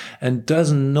reward and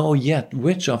doesn't know yet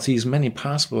which of these many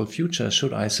possible futures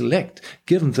should I select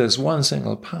given this one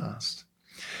single past,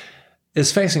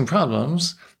 is facing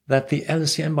problems that the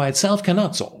LSTM by itself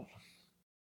cannot solve.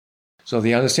 So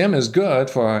the LSTM is good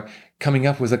for coming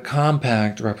up with a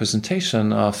compact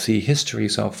representation of the history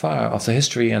so far, of the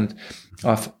history and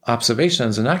of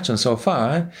observations and actions so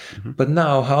far. But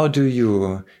now, how do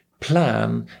you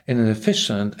plan in an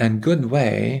efficient and good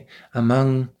way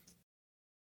among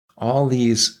all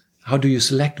these? How do you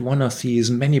select one of these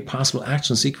many possible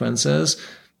action sequences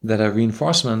that a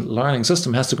reinforcement learning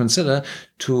system has to consider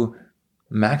to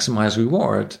maximize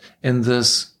reward in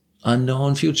this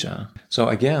unknown future? So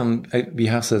again, we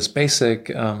have this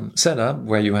basic setup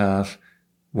where you have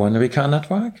one recurrent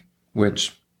network,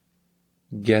 which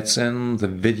gets in the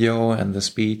video and the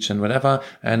speech and whatever,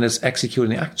 and is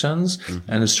executing actions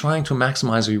and is trying to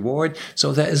maximize reward.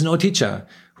 So there is no teacher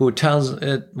who tells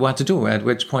it what to do at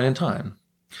which point in time.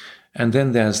 And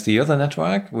then there's the other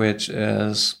network, which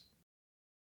is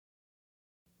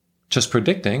just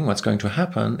predicting what's going to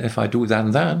happen if I do that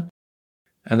and that.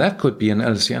 And that could be an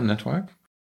LSTM network.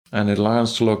 And it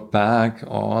learns to look back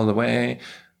all the way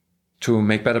to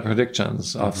make better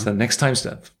predictions of the next time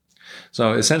step.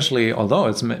 So essentially, although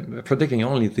it's predicting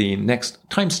only the next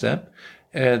time step,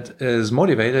 it is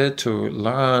motivated to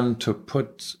learn to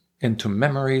put into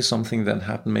memory something that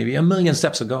happened maybe 1 million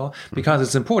steps ago, because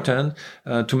it's important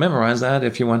to memorize that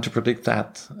if you want to predict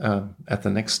that at the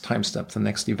next time step, the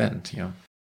next event.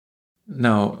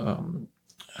 Now,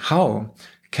 how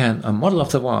can a model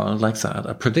of the world like that,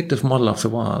 a predictive model of the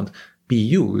world, be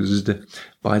used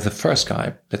by the first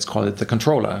guy? Let's call it the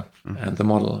controller and the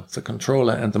model, the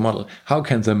controller and the model. How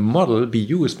can the model be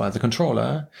used by the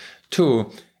controller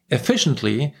to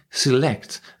efficiently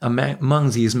select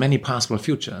among these many possible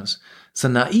futures? The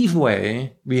naive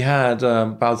way we had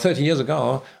about 30 years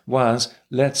ago was,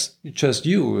 let's just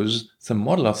use the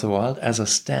model of the world as a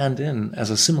stand-in, as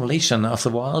a simulation of the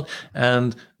world,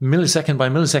 and millisecond by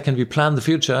millisecond we plan the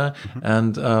future,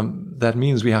 and that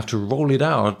means we have to roll it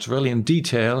out really in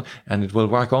detail, and it will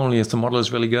work only if the model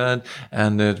is really good,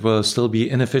 and it will still be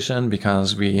inefficient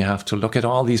because we have to look at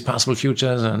all these possible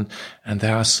futures, and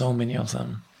there are so many of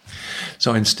them.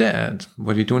 So instead,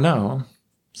 what we do now,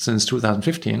 since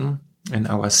 2015, in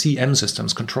our CM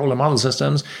systems, controller model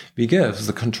systems, we give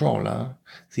the controller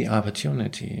the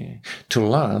opportunity to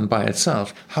learn by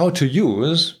itself how to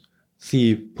use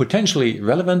the potentially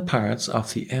relevant parts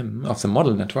of the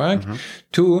model network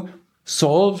to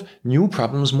solve new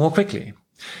problems more quickly.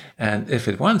 And if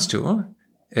it wants to,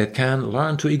 it can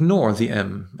learn to ignore the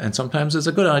M. And sometimes it's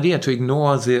a good idea to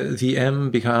ignore the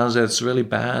M because it's really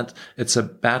bad. It's a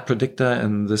bad predictor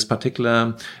in this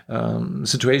particular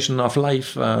situation of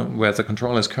life where the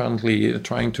controller is currently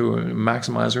trying to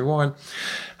maximize reward.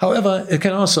 However, it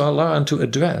can also learn to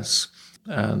address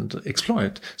and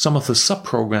exploit some of the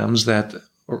subprograms that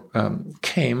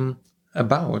came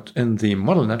about in the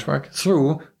model network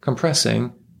through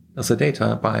compressing the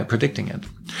data by predicting it.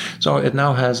 So it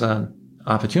now has an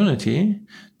opportunity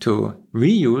to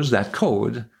reuse that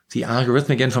code, the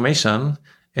algorithmic information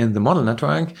in the model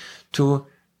network, to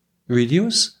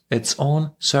reduce its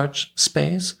own search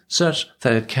space such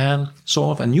that it can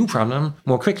solve a new problem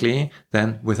more quickly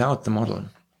than without the model.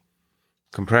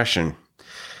 Compression.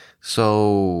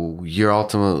 So you're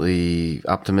ultimately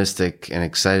optimistic and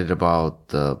excited about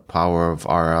the power of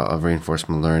RL, of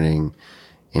reinforcement learning,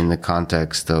 in the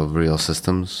context of real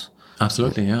systems?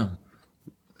 Absolutely, yeah.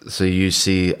 So you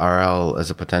see RL as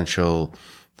a potential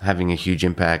having a huge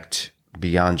impact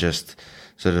beyond just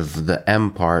sort of the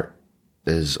M part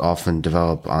is often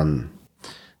developed on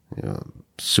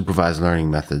supervised learning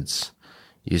methods.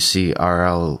 You see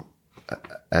RL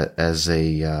as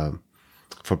a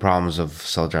for problems of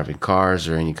self-driving cars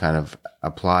or any kind of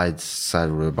applied side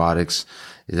of robotics.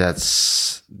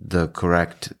 That's the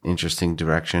correct, interesting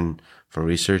direction for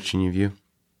research in your view?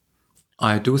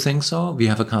 I do think so. We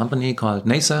have a company called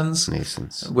Nascence,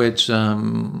 which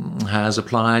has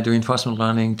applied reinforcement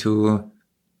learning to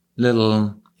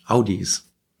little Audis.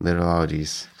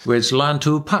 Which learn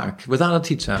to park without a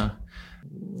teacher.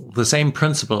 The same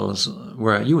principles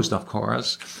were used, of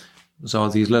course. So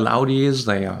these little Audis,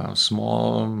 they are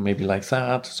small, maybe like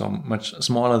that, so much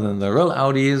smaller than the real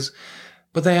Audis.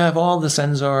 But they have all the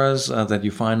sensors that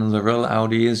you find in the real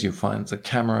Audis. You find the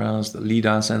cameras, the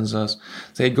LiDAR sensors.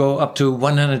 They go up to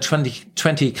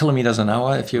 120 kilometers an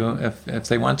hour if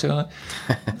they want to,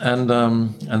 and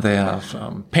they have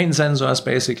pain sensors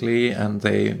basically, and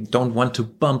they don't want to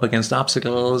bump against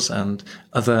obstacles and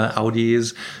other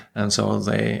Audis, and so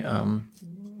they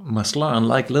must learn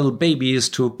like little babies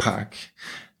to park.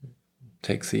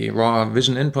 Take the raw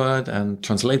vision input and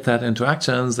translate that into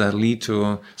actions that lead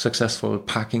to successful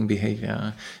parking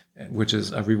behavior, which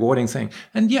is a rewarding thing.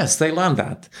 And yes, they learn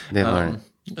that. They learn.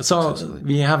 So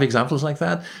we have examples like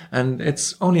that, and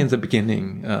it's only in the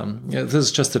beginning. This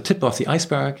is just the tip of the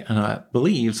iceberg, and I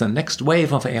believe the next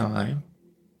wave of AI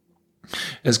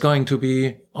is going to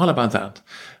be all about that.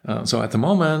 So at the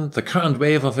moment, the current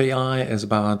wave of AI is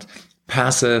about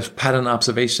passive pattern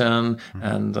observation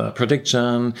and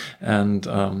prediction, and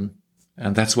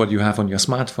that's what you have on your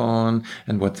smartphone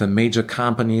and what the major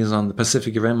companies on the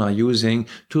Pacific Rim are using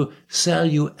to sell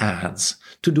you ads,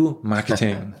 to do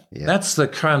marketing. Yeah. That's the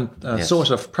current source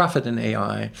of profit in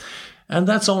AI. And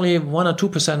that's only 1 or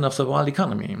 2% of the world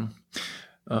economy,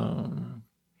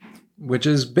 which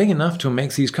is big enough to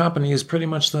make these companies pretty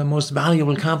much the most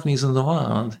valuable companies in the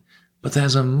world. But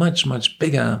there's a much, much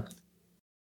bigger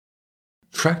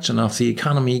fraction of the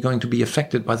economy going to be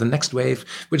affected by the next wave,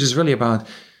 which is really about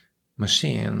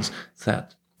machines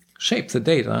that shape the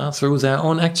data through their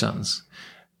own actions.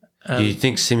 Do you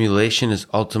think simulation is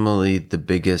ultimately the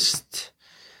biggest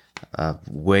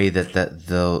way that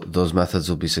those methods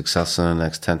will be successful in the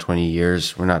next 10, 20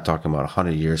 years? We're not talking about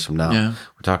 100 years from now. Yeah.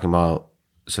 We're talking about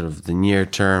sort of the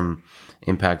near-term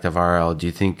impact of RL. Do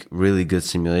you think really good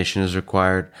simulation is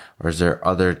required, or is there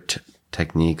other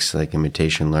techniques like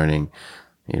imitation learning,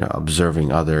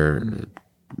 observing other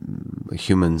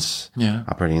humans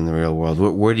operating in the real world?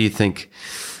 Where do you think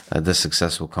the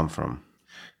success will come from?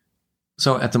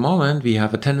 So at the moment, we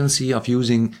have a tendency of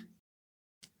using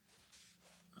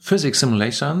physics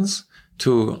simulations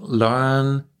to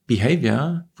learn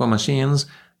behavior for machines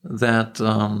that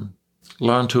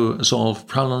learn to solve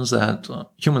problems that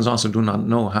humans also do not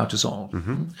know how to solve.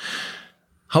 Mm-hmm.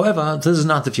 However, this is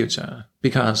not the future,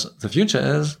 because the future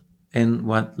is in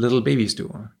what little babies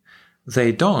do.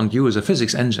 They don't use a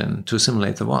physics engine to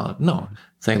simulate the world. No,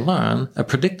 they learn a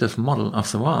predictive model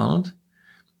of the world,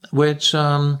 which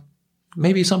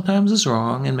maybe sometimes is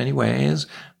wrong in many ways,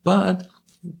 but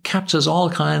captures all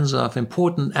kinds of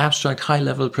important, abstract,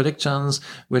 high-level predictions,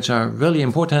 which are really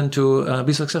important to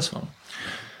be successful.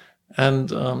 And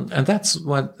that's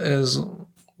what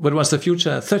was the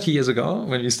future 30 years ago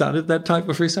when we started that type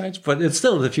of research, but it's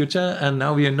still the future. And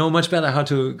now we know much better how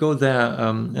to go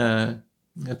there,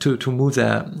 to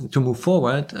move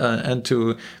forward, and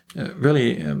to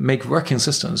really make working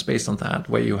systems based on that,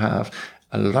 where you have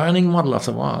a learning model of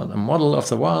the world, a model of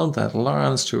the world that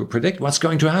learns to predict what's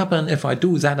going to happen if I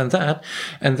do that and that.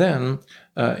 And then,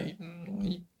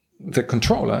 the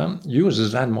controller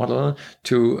uses that model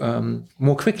to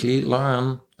more quickly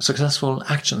learn successful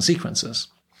action sequences.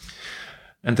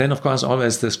 And then, of course,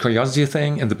 always this curiosity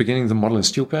thing. In the beginning, the model is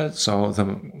stupid, so the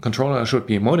controller should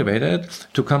be motivated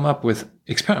to come up with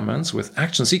experiments, with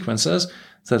action sequences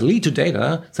that lead to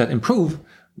data that improve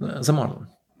the model.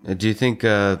 Do you think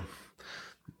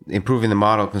improving the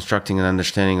model, constructing an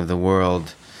understanding of the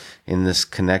world in this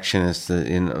connection is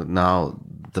now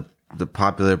the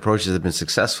popular approaches that have been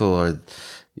successful or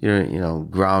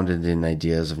grounded in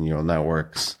ideas of neural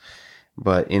networks.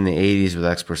 But in the 80s with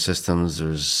expert systems,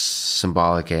 there's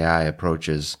symbolic AI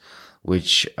approaches,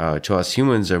 which to us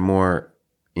humans are more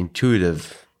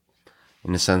intuitive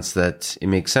in the sense that it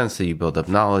makes sense that you build up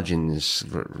knowledge in this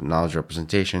knowledge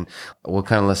representation. What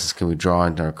kind of lessons can we draw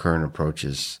into our current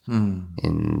approaches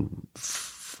from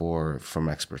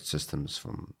expert systems,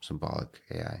 from symbolic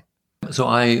AI? So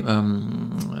I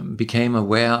became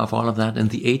aware of all of that in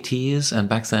the 80s, and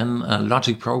back then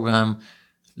logic programming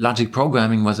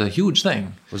was a huge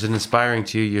thing. Was it inspiring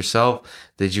to you yourself?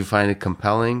 Did you find it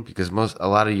compelling? Because a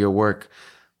lot of your work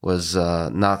was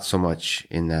not so much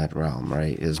in that realm,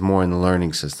 right? It was more in the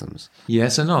learning systems.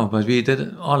 Yes and no, but we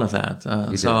did all of that.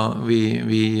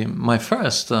 My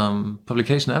first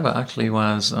publication ever actually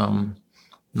was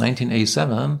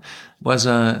 1987, was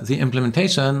the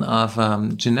implementation of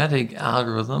genetic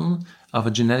algorithm of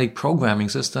a genetic programming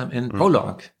system in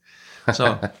Prolog.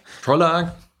 So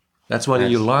Prolog, that's what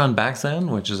you learned back then,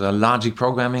 which is a logic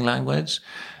programming language.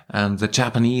 And the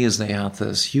Japanese, they had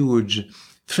this huge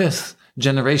fifth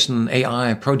generation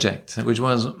AI project, which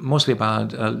was mostly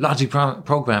about logic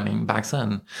programming back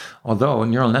then. Although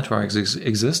neural networks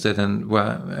existed and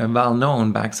were well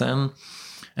known back then,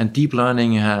 and deep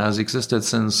learning has existed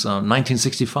since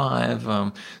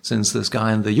 1965, since this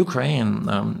guy in the Ukraine,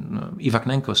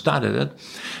 Ivaknenko, started it.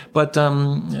 But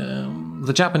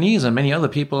the Japanese and many other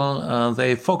people,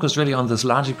 they focused really on this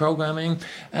logic programming.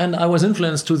 And I was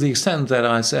influenced to the extent that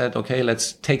I said, okay,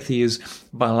 let's take these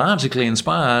biologically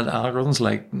inspired algorithms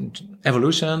like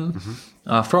evolution,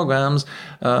 programs,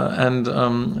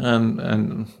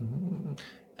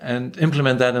 and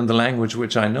implement that in the language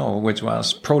which I know, which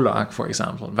was Prolog, for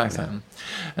example, back then.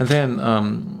 And then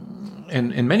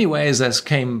in many ways, this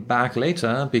came back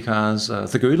later because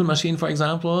the Gödel machine, for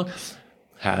example,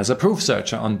 has a proof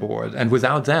searcher on board. And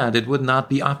without that, it would not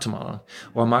be optimal.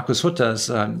 Or Markus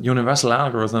Hutter's universal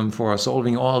algorithm for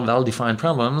solving all well-defined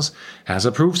problems has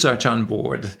a proof searcher on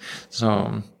board.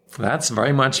 So that's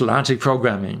very much logic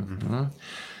programming.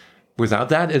 Without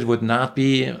that, it would not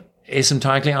be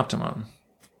asymptotically optimal.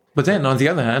 But then, on the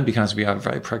other hand, because we are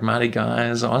very pragmatic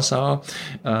guys also,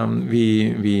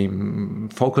 we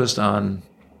focused on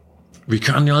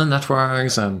recurrent neural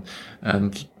networks and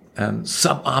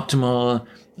suboptimal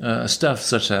stuff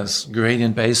such as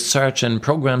gradient-based search and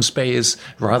program space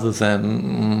rather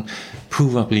than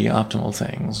provably optimal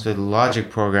things. So logic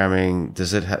programming,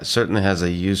 certainly has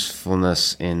a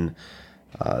usefulness in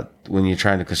when you're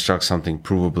trying to construct something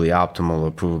provably optimal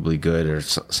or provably good or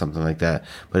something like that.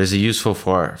 But is it useful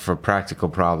for practical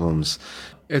problems?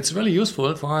 It's really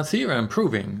useful for theorem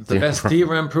proving. The best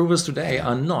theorem provers today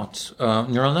are not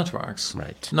neural networks.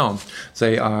 Right. No,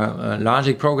 they are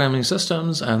logic programming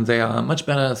systems, and they are much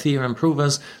better theorem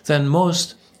provers than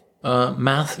most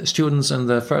math students in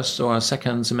the first or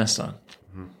second semester.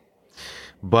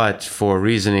 But for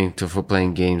reasoning, for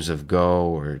playing games of Go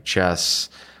or chess,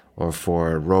 or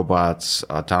for robots,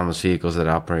 autonomous vehicles that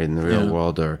operate in the real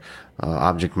world, or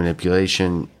object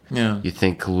manipulation, you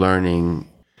think learning...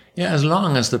 Yeah, as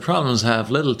long as the problems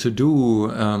have little to do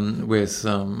with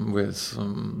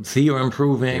theorem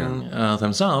proving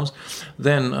themselves,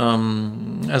 then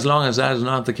as long as that is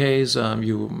not the case,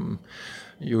 you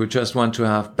just want to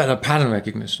have better pattern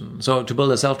recognition. So to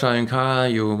build a self-driving car,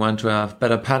 you want to have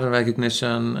better pattern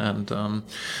recognition and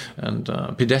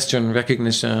pedestrian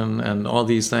recognition and all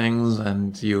these things,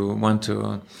 and you want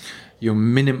to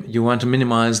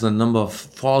minimize the number of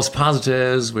false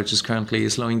positives, which is currently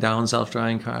slowing down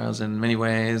self-driving cars in many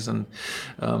ways, and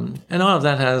all of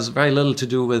that has very little to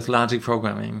do with logic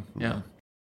programming. Yeah.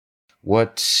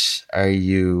 What are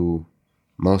you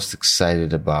most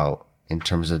excited about in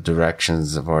terms of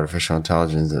directions of artificial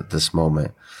intelligence at this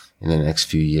moment in the next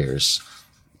few years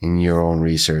in your own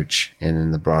research and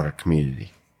in the broader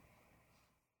community?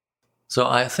 So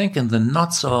I think in the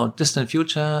not so distant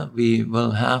future, we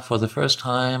will have for the first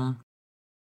time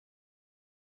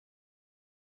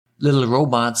little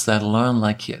robots that learn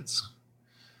like kids.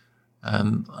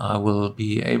 And I will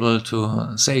be able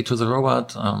to say to the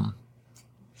robot,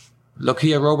 look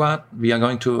here, robot, we are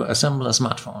going to assemble a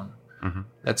smartphone.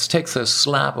 Let's take this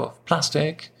slab of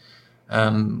plastic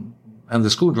and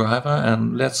the screwdriver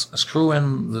and let's screw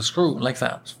in the screw like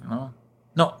that.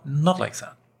 No, not like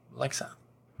that. Like that.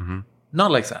 Not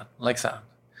like that. Like that.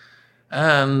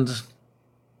 And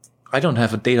I don't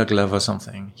have a data glove or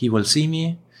something. He will see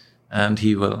me and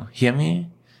he will hear me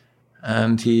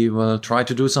and he will try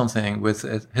to do something with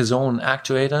his own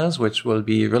actuators, which will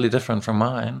be really different from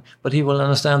mine, but he will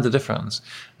understand the difference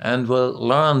and will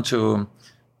learn to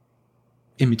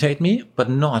imitate me, but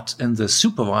not in the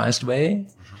supervised way,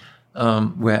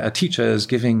 where a teacher is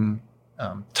giving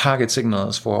target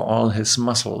signals for all his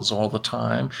muscles all the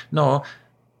time. No,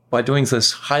 by doing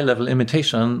this high-level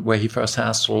imitation, where he first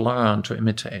has to learn to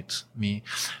imitate me,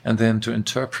 and then to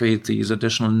interpret these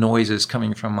additional noises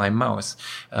coming from my mouth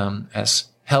as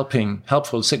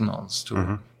helpful signals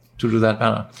to do that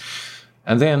better.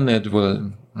 And then it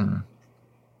will,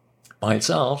 by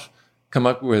itself, come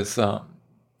up with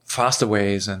faster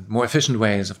ways and more efficient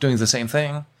ways of doing the same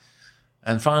thing.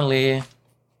 And finally,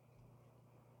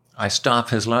 I stop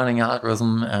his learning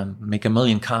algorithm and make 1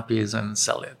 million copies and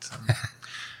sell it.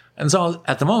 And so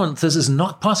at the moment, this is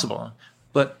not possible,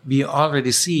 but we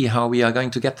already see how we are going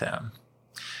to get there.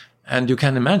 And you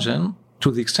can imagine,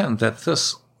 to the extent that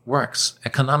this works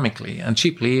economically and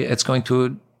cheaply, it's going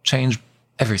to change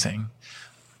everything.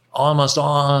 Almost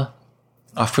all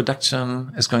of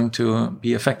production is going to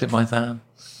be affected by that.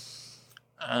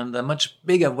 And a much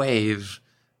bigger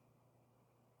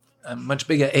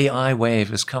AI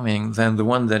wave is coming than the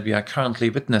one that we are currently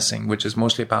witnessing, which is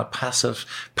mostly about passive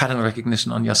pattern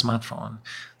recognition on your smartphone.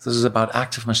 This is about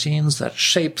active machines that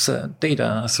shape the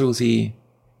data through the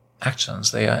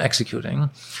actions they are executing,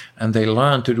 and they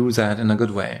learn to do that in a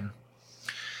good way.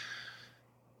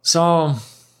 So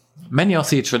many of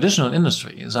the traditional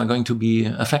industries are going to be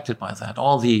affected by that.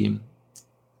 All the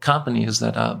companies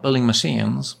that are building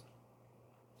machines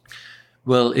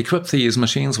will equip these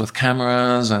machines with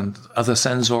cameras and other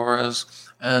sensors,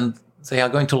 and they are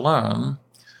going to learn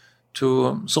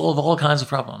to solve all kinds of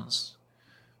problems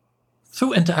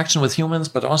through interaction with humans,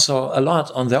 but also a lot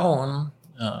on their own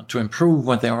to improve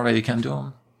what they already can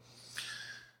do.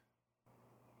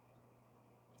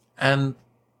 And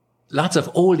lots of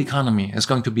old economy is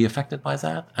going to be affected by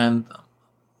that. And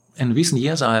in recent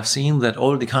years, I have seen that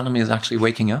old economy is actually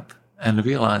waking up and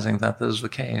realizing that this is the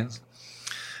case.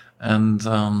 And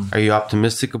are you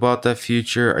optimistic about that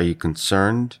future? Are you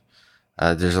concerned?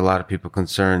 There's a lot of people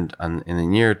concerned in the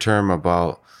near term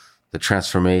about the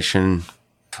transformation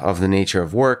of the nature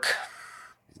of work.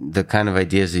 The kind of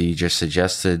ideas that you just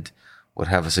suggested would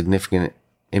have a significant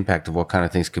impact of what kind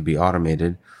of things could be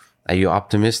automated. Are you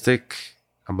optimistic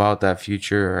about that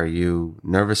future? Are you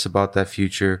nervous about that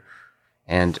future?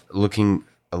 And looking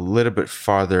a little bit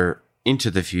farther into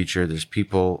the future, there's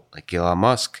people like Elon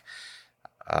Musk,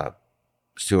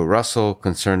 Stuart Russell,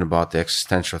 concerned about the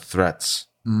existential threats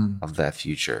of that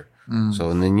future. So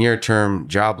in the near term,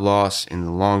 job loss; in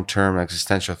the long term,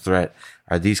 existential threat.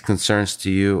 Are these concerns to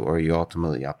you, or are you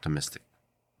ultimately optimistic?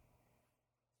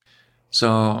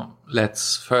 So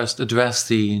let's first address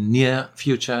the near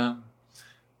future.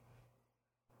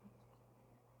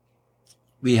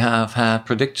 We have had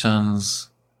predictions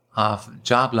of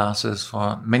job losses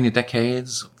for many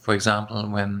decades. For example,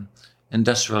 when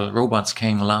industrial robots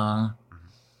came along,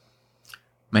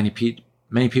 many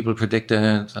people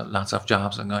predicted that lots of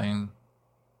jobs are going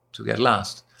to get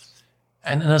lost.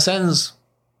 And in a sense,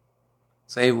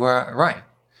 they were right.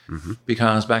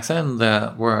 Because back then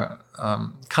there were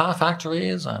car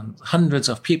factories and hundreds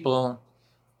of people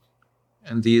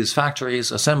in these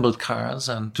factories assembled cars.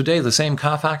 And today the same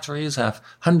car factories have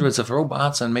hundreds of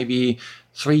robots and maybe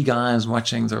 3 guys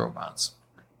watching the robots.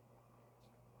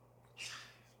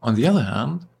 On the other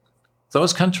hand,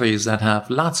 those countries that have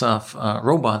lots of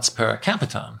robots per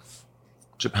capita,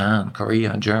 Japan,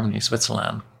 Korea, Germany,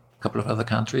 Switzerland, a couple of other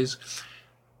countries,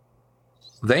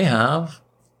 they have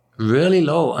really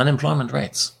low unemployment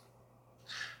rates.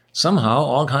 Somehow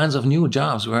all kinds of new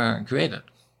jobs were created.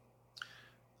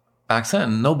 Back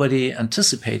then, nobody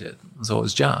anticipated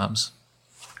those jobs.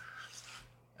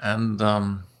 And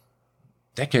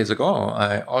decades ago,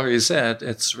 I already said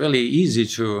it's really easy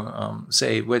to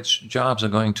say which jobs are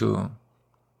going to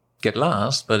get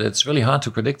lost, but it's really hard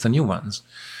to predict the new ones.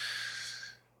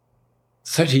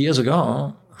 30 years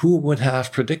ago, who would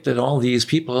have predicted all these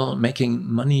people making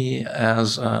money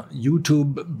as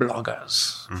YouTube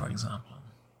bloggers, for example?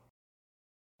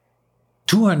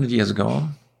 200 years ago,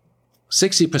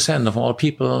 60% of all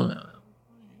people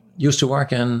used to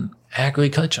work in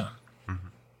agriculture.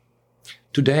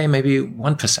 Today, maybe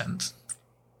 1%.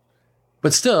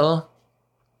 But still,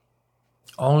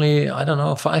 only,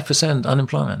 5%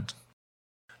 unemployment.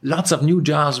 Lots of new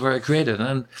jobs were created,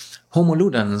 and Homo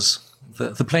ludens,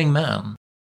 the playing man,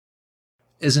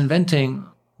 is inventing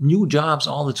new jobs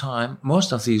all the time.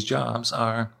 Most of these jobs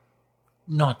are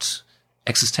not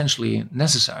existentially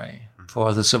necessary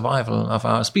for the survival of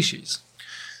our species.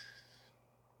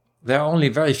 there are only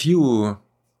very few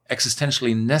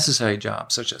existentially necessary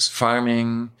jobs, such as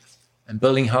farming and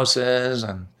building houses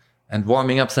and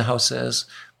warming up the houses,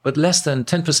 but less than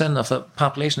 10% of the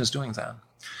population is doing that.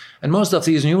 And most of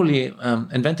these newly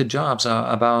invented jobs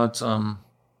are about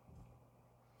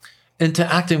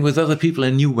interacting with other people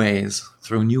in new ways,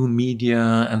 through new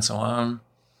media and so on,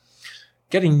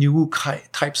 getting new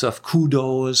types of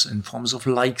kudos in forms of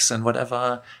likes and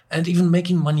whatever, and even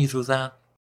making money through that.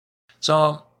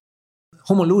 So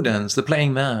Homo ludens, the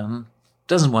playing man,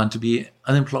 doesn't want to be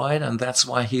unemployed, and that's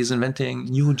why he's inventing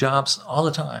new jobs all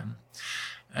the time.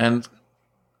 And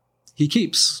he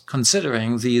keeps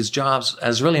considering these jobs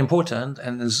as really important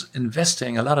and is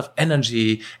investing a lot of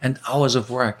energy and hours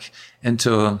of work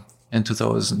into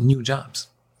those new jobs.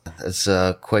 That's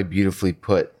quite beautifully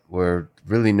put. We're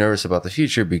really nervous about the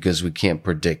future because we can't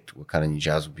predict what kind of new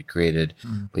jobs will be created.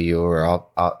 But you are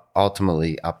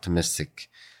ultimately optimistic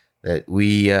that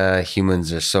we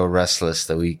humans are so restless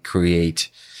that we create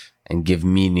and give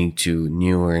meaning to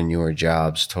newer and newer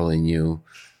jobs, totally new.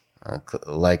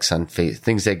 Likes on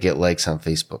things that get likes on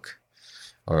Facebook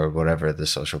or whatever the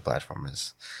social platform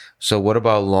is. So what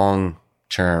about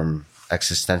long-term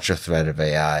existential threat of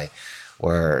AI,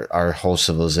 where our whole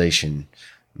civilization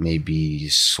may be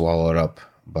swallowed up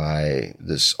by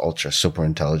this ultra super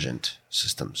intelligent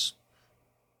systems?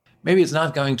 Maybe it's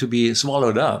not going to be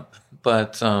swallowed up,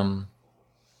 but I'd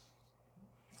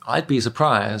be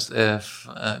surprised if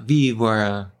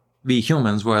we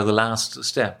humans were the last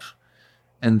step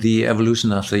in the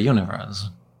evolution of the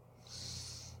universe.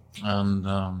 And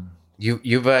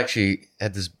you've actually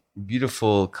had this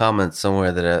beautiful comment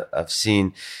somewhere that I've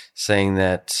seen saying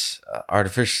that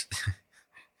artificial,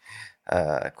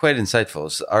 quite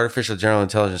insightful. So artificial general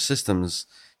intelligence systems,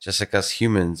 just like us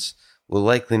humans, will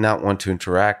likely not want to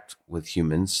interact with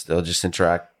humans. They'll just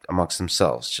interact amongst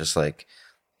themselves, just like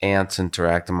ants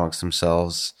interact amongst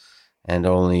themselves and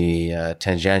only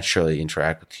tangentially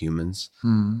interact with humans.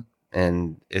 Mm.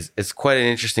 And it's quite an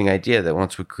interesting idea that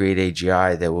once we create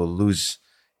AGI, they will lose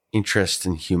interest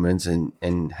in humans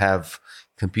and have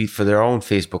compete for their own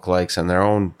Facebook likes on their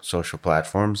own social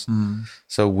platforms. Mm.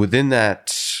 So within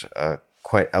that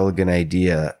quite elegant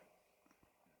idea,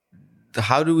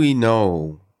 how do we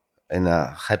know in a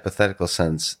hypothetical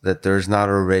sense that there's not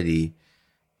already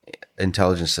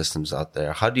intelligence systems out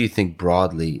there? How do you think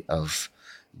broadly of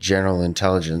general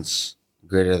intelligence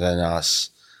greater than us?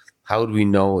 How would we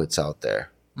know it's out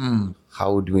there? Mm.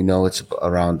 How would we know it's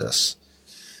around us?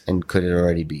 And could it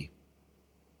already be?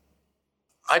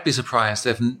 I'd be surprised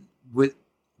if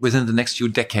within the next few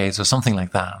decades or something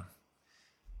like that,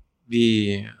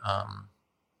 we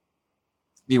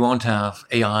won't have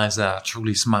AIs that are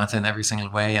truly smart in every single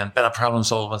way and better problem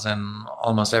solvers in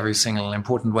almost every single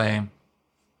important way.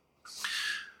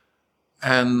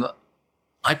 And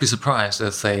I'd be surprised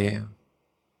if they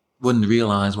wouldn't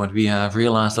realize what we have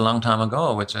realized a long time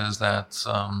ago, which is that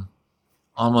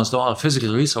almost all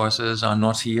physical resources are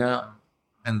not here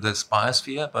in this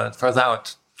biosphere, but further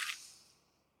out.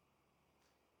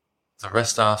 The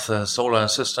rest of the solar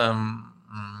system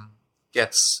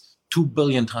gets 2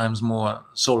 billion times more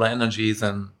solar energy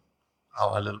than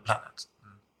our little planet.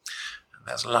 And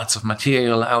there's lots of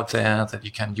material out there that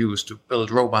you can use to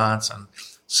build robots and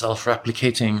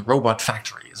self-replicating robot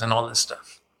factories and all this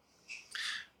stuff.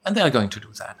 And they are going to do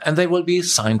that. And they will be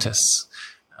scientists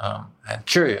and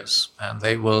curious, and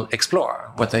they will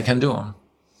explore what they can do.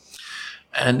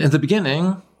 And in the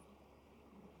beginning,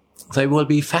 they will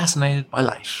be fascinated by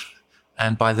life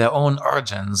and by their own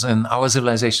origins in our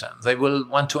civilization. They will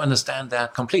want to understand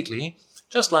that completely,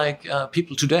 just like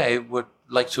people today would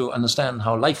like to understand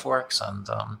how life works and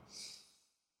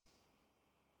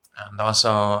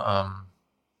also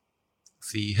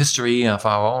the history of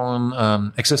our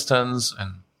own existence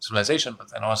and civilization,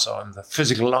 but then also in the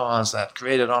physical laws that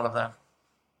created all of that.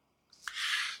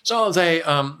 So they,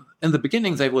 in the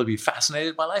beginning, they will be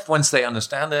fascinated by life. Once they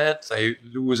understand it, they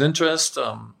lose interest,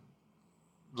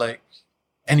 like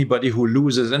anybody who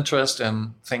loses interest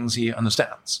in things he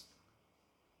understands.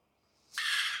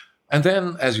 And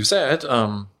then, as you said,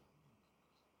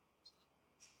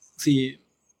 the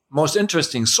most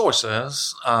interesting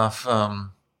sources of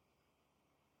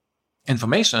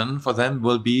information for them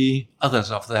will be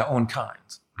others of their own kind.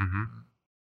 Mm-hmm.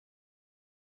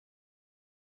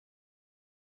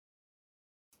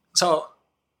 So,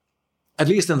 at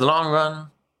least in the long run,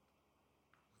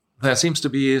 there seems to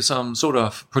be some sort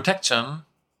of protection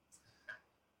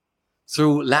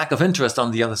through lack of interest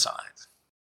on the other side.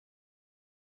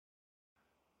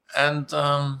 And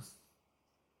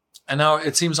now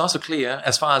it seems also clear,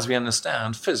 as far as we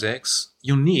understand physics,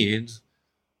 you need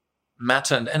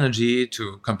matter and energy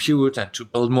to compute and to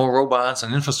build more robots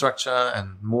and infrastructure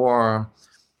and more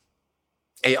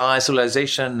AI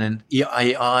civilization and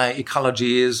AI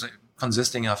ecologies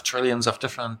consisting of trillions of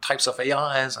different types of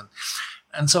AIs.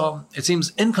 And so it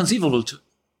seems inconceivable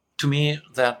to me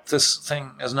that this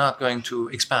thing is not going to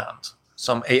expand.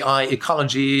 Some AI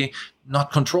ecology,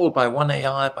 not controlled by one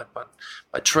AI, but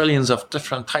by trillions of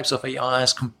different types of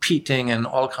AIs competing in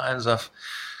all kinds of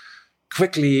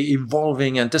quickly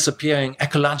evolving and disappearing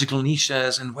ecological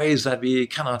niches in ways that we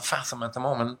cannot fathom at the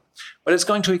moment. But it's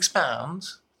going to expand,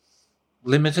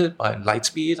 limited by light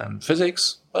speed and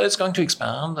physics, but it's going to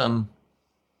expand. And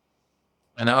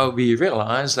now we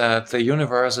realize that the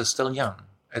universe is still young.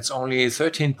 It's only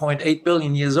 13.8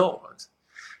 billion years old.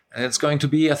 And it's going to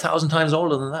be 1,000 times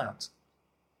older than that.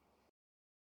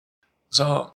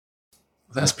 So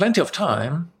there's plenty of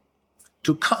time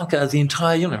to conquer the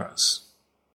entire universe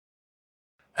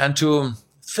and to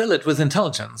fill it with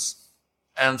intelligence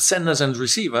and senders and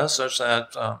receivers such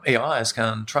that AIs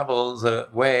can travel the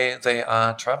way they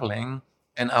are traveling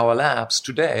in our labs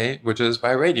today, which is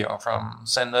by radio from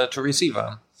sender to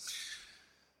receiver.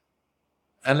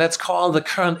 And let's call the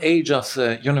current age of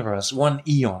the universe 1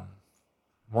 eon.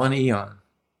 1 eon.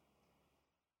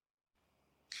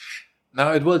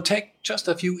 Now, it will take just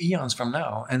a few eons from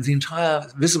now, and the entire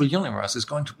visible universe is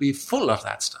going to be full of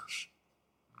that stuff.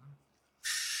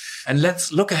 And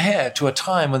let's look ahead to a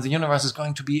time when the universe is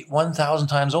going to be 1,000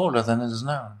 times older than it is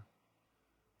now.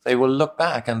 They will look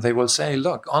back and they will say,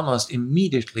 look, almost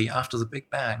immediately after the Big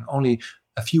Bang, only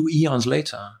a few eons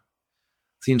later,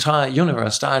 the entire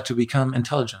universe started to become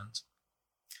intelligent.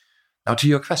 Now, to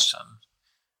your question,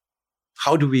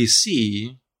 how do we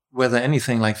see whether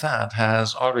anything like that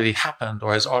has already happened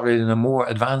or is already in a more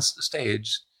advanced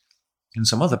stage in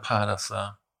some other part of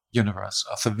the universe,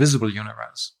 of the visible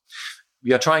universe?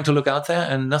 We are trying to look out there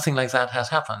and nothing like that has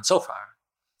happened so far.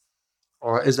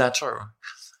 Or is that true?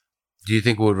 Do you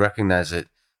think we would recognize it?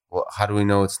 Well, how do we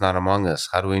know it's not among us?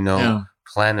 How do we know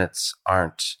planets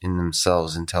aren't in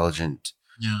themselves intelligent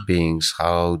beings?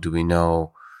 How do we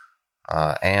know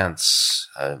ants,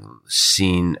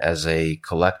 seen as a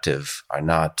collective, are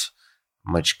not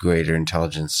much greater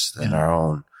intelligence than our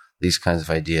own? These kinds of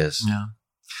ideas. Yeah.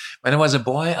 When I was a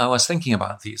boy, I was thinking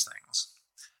about these things.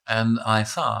 And I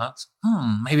thought,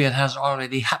 maybe it has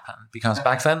already happened. Because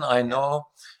back then I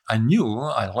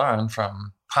learned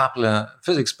from popular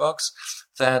physics books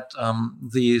that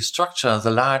the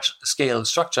large-scale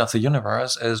structure of the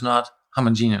universe is not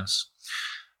homogeneous.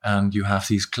 And you have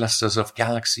these clusters of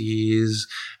galaxies,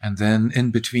 and then in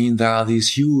between there are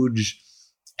these huge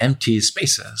empty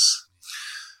spaces.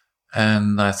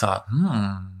 And I thought,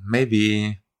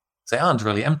 maybe they aren't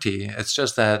really empty. It's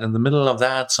just that in the middle of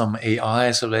that, some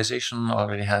AI civilization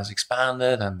already has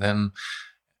expanded and then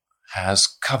has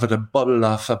covered a bubble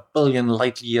of 1 billion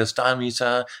light years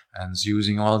diameter and is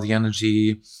using all the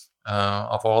energy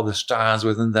of all the stars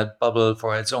within that bubble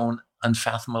for its own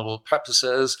unfathomable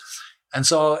purposes. And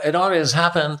so it always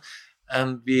happened,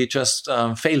 and we just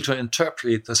failed to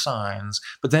interpret the signs.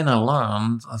 But then I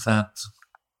learned that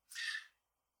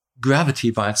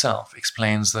gravity by itself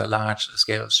explains the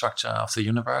large-scale structure of the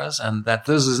universe, and that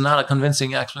this is not a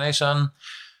convincing explanation.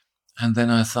 And then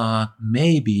I thought,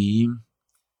 maybe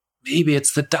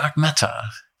it's the dark matter,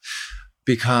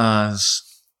 because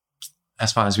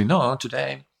as far as we know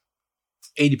today,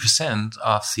 80%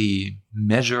 of the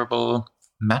measurable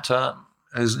matter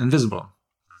is invisible.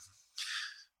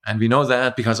 And we know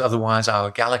that because otherwise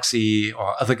our galaxy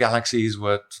or other galaxies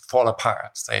would fall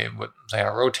apart. They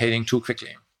are rotating too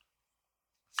quickly.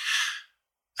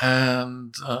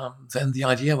 And then the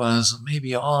idea was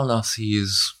maybe all of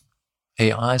these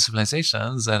AI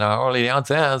civilizations that are already out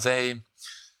there, they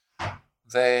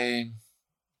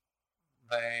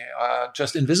are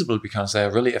just invisible because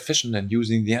they're really efficient in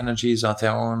using the energies of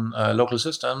their own local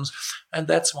systems. And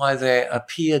that's why they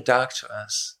appear dark to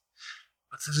us.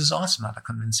 But this is also not a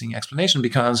convincing explanation,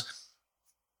 because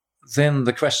then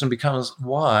the question becomes,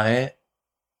 why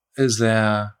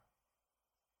are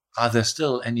there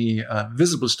still any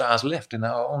visible stars left in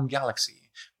our own galaxy,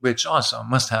 which also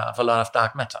must have a lot of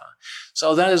dark matter?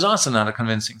 So that is also not a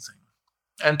convincing thing.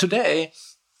 And today,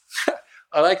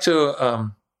 I like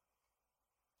to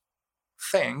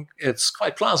think it's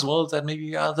quite plausible that maybe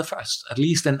we are the first, at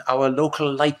least in our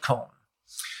local light cone,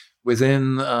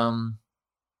 within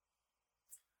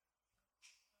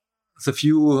the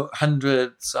few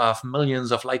hundreds of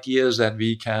millions of light years that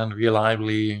we can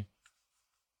reliably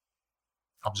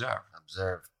observe.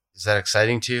 Is that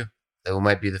exciting to you, that we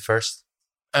might be the first?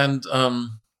 And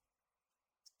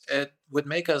it would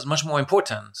make us much more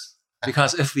important,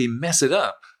 because if we mess it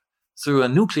up, through a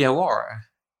nuclear war,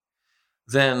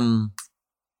 then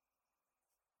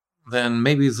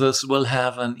maybe this will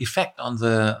have an effect on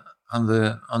the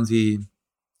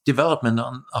development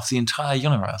of the entire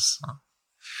universe.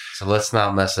 So let's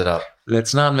not mess it up.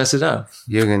 Let's not mess it up.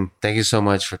 Jürgen, thank you so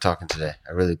much for talking today.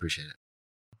 I really appreciate it.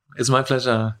 It's my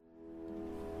pleasure.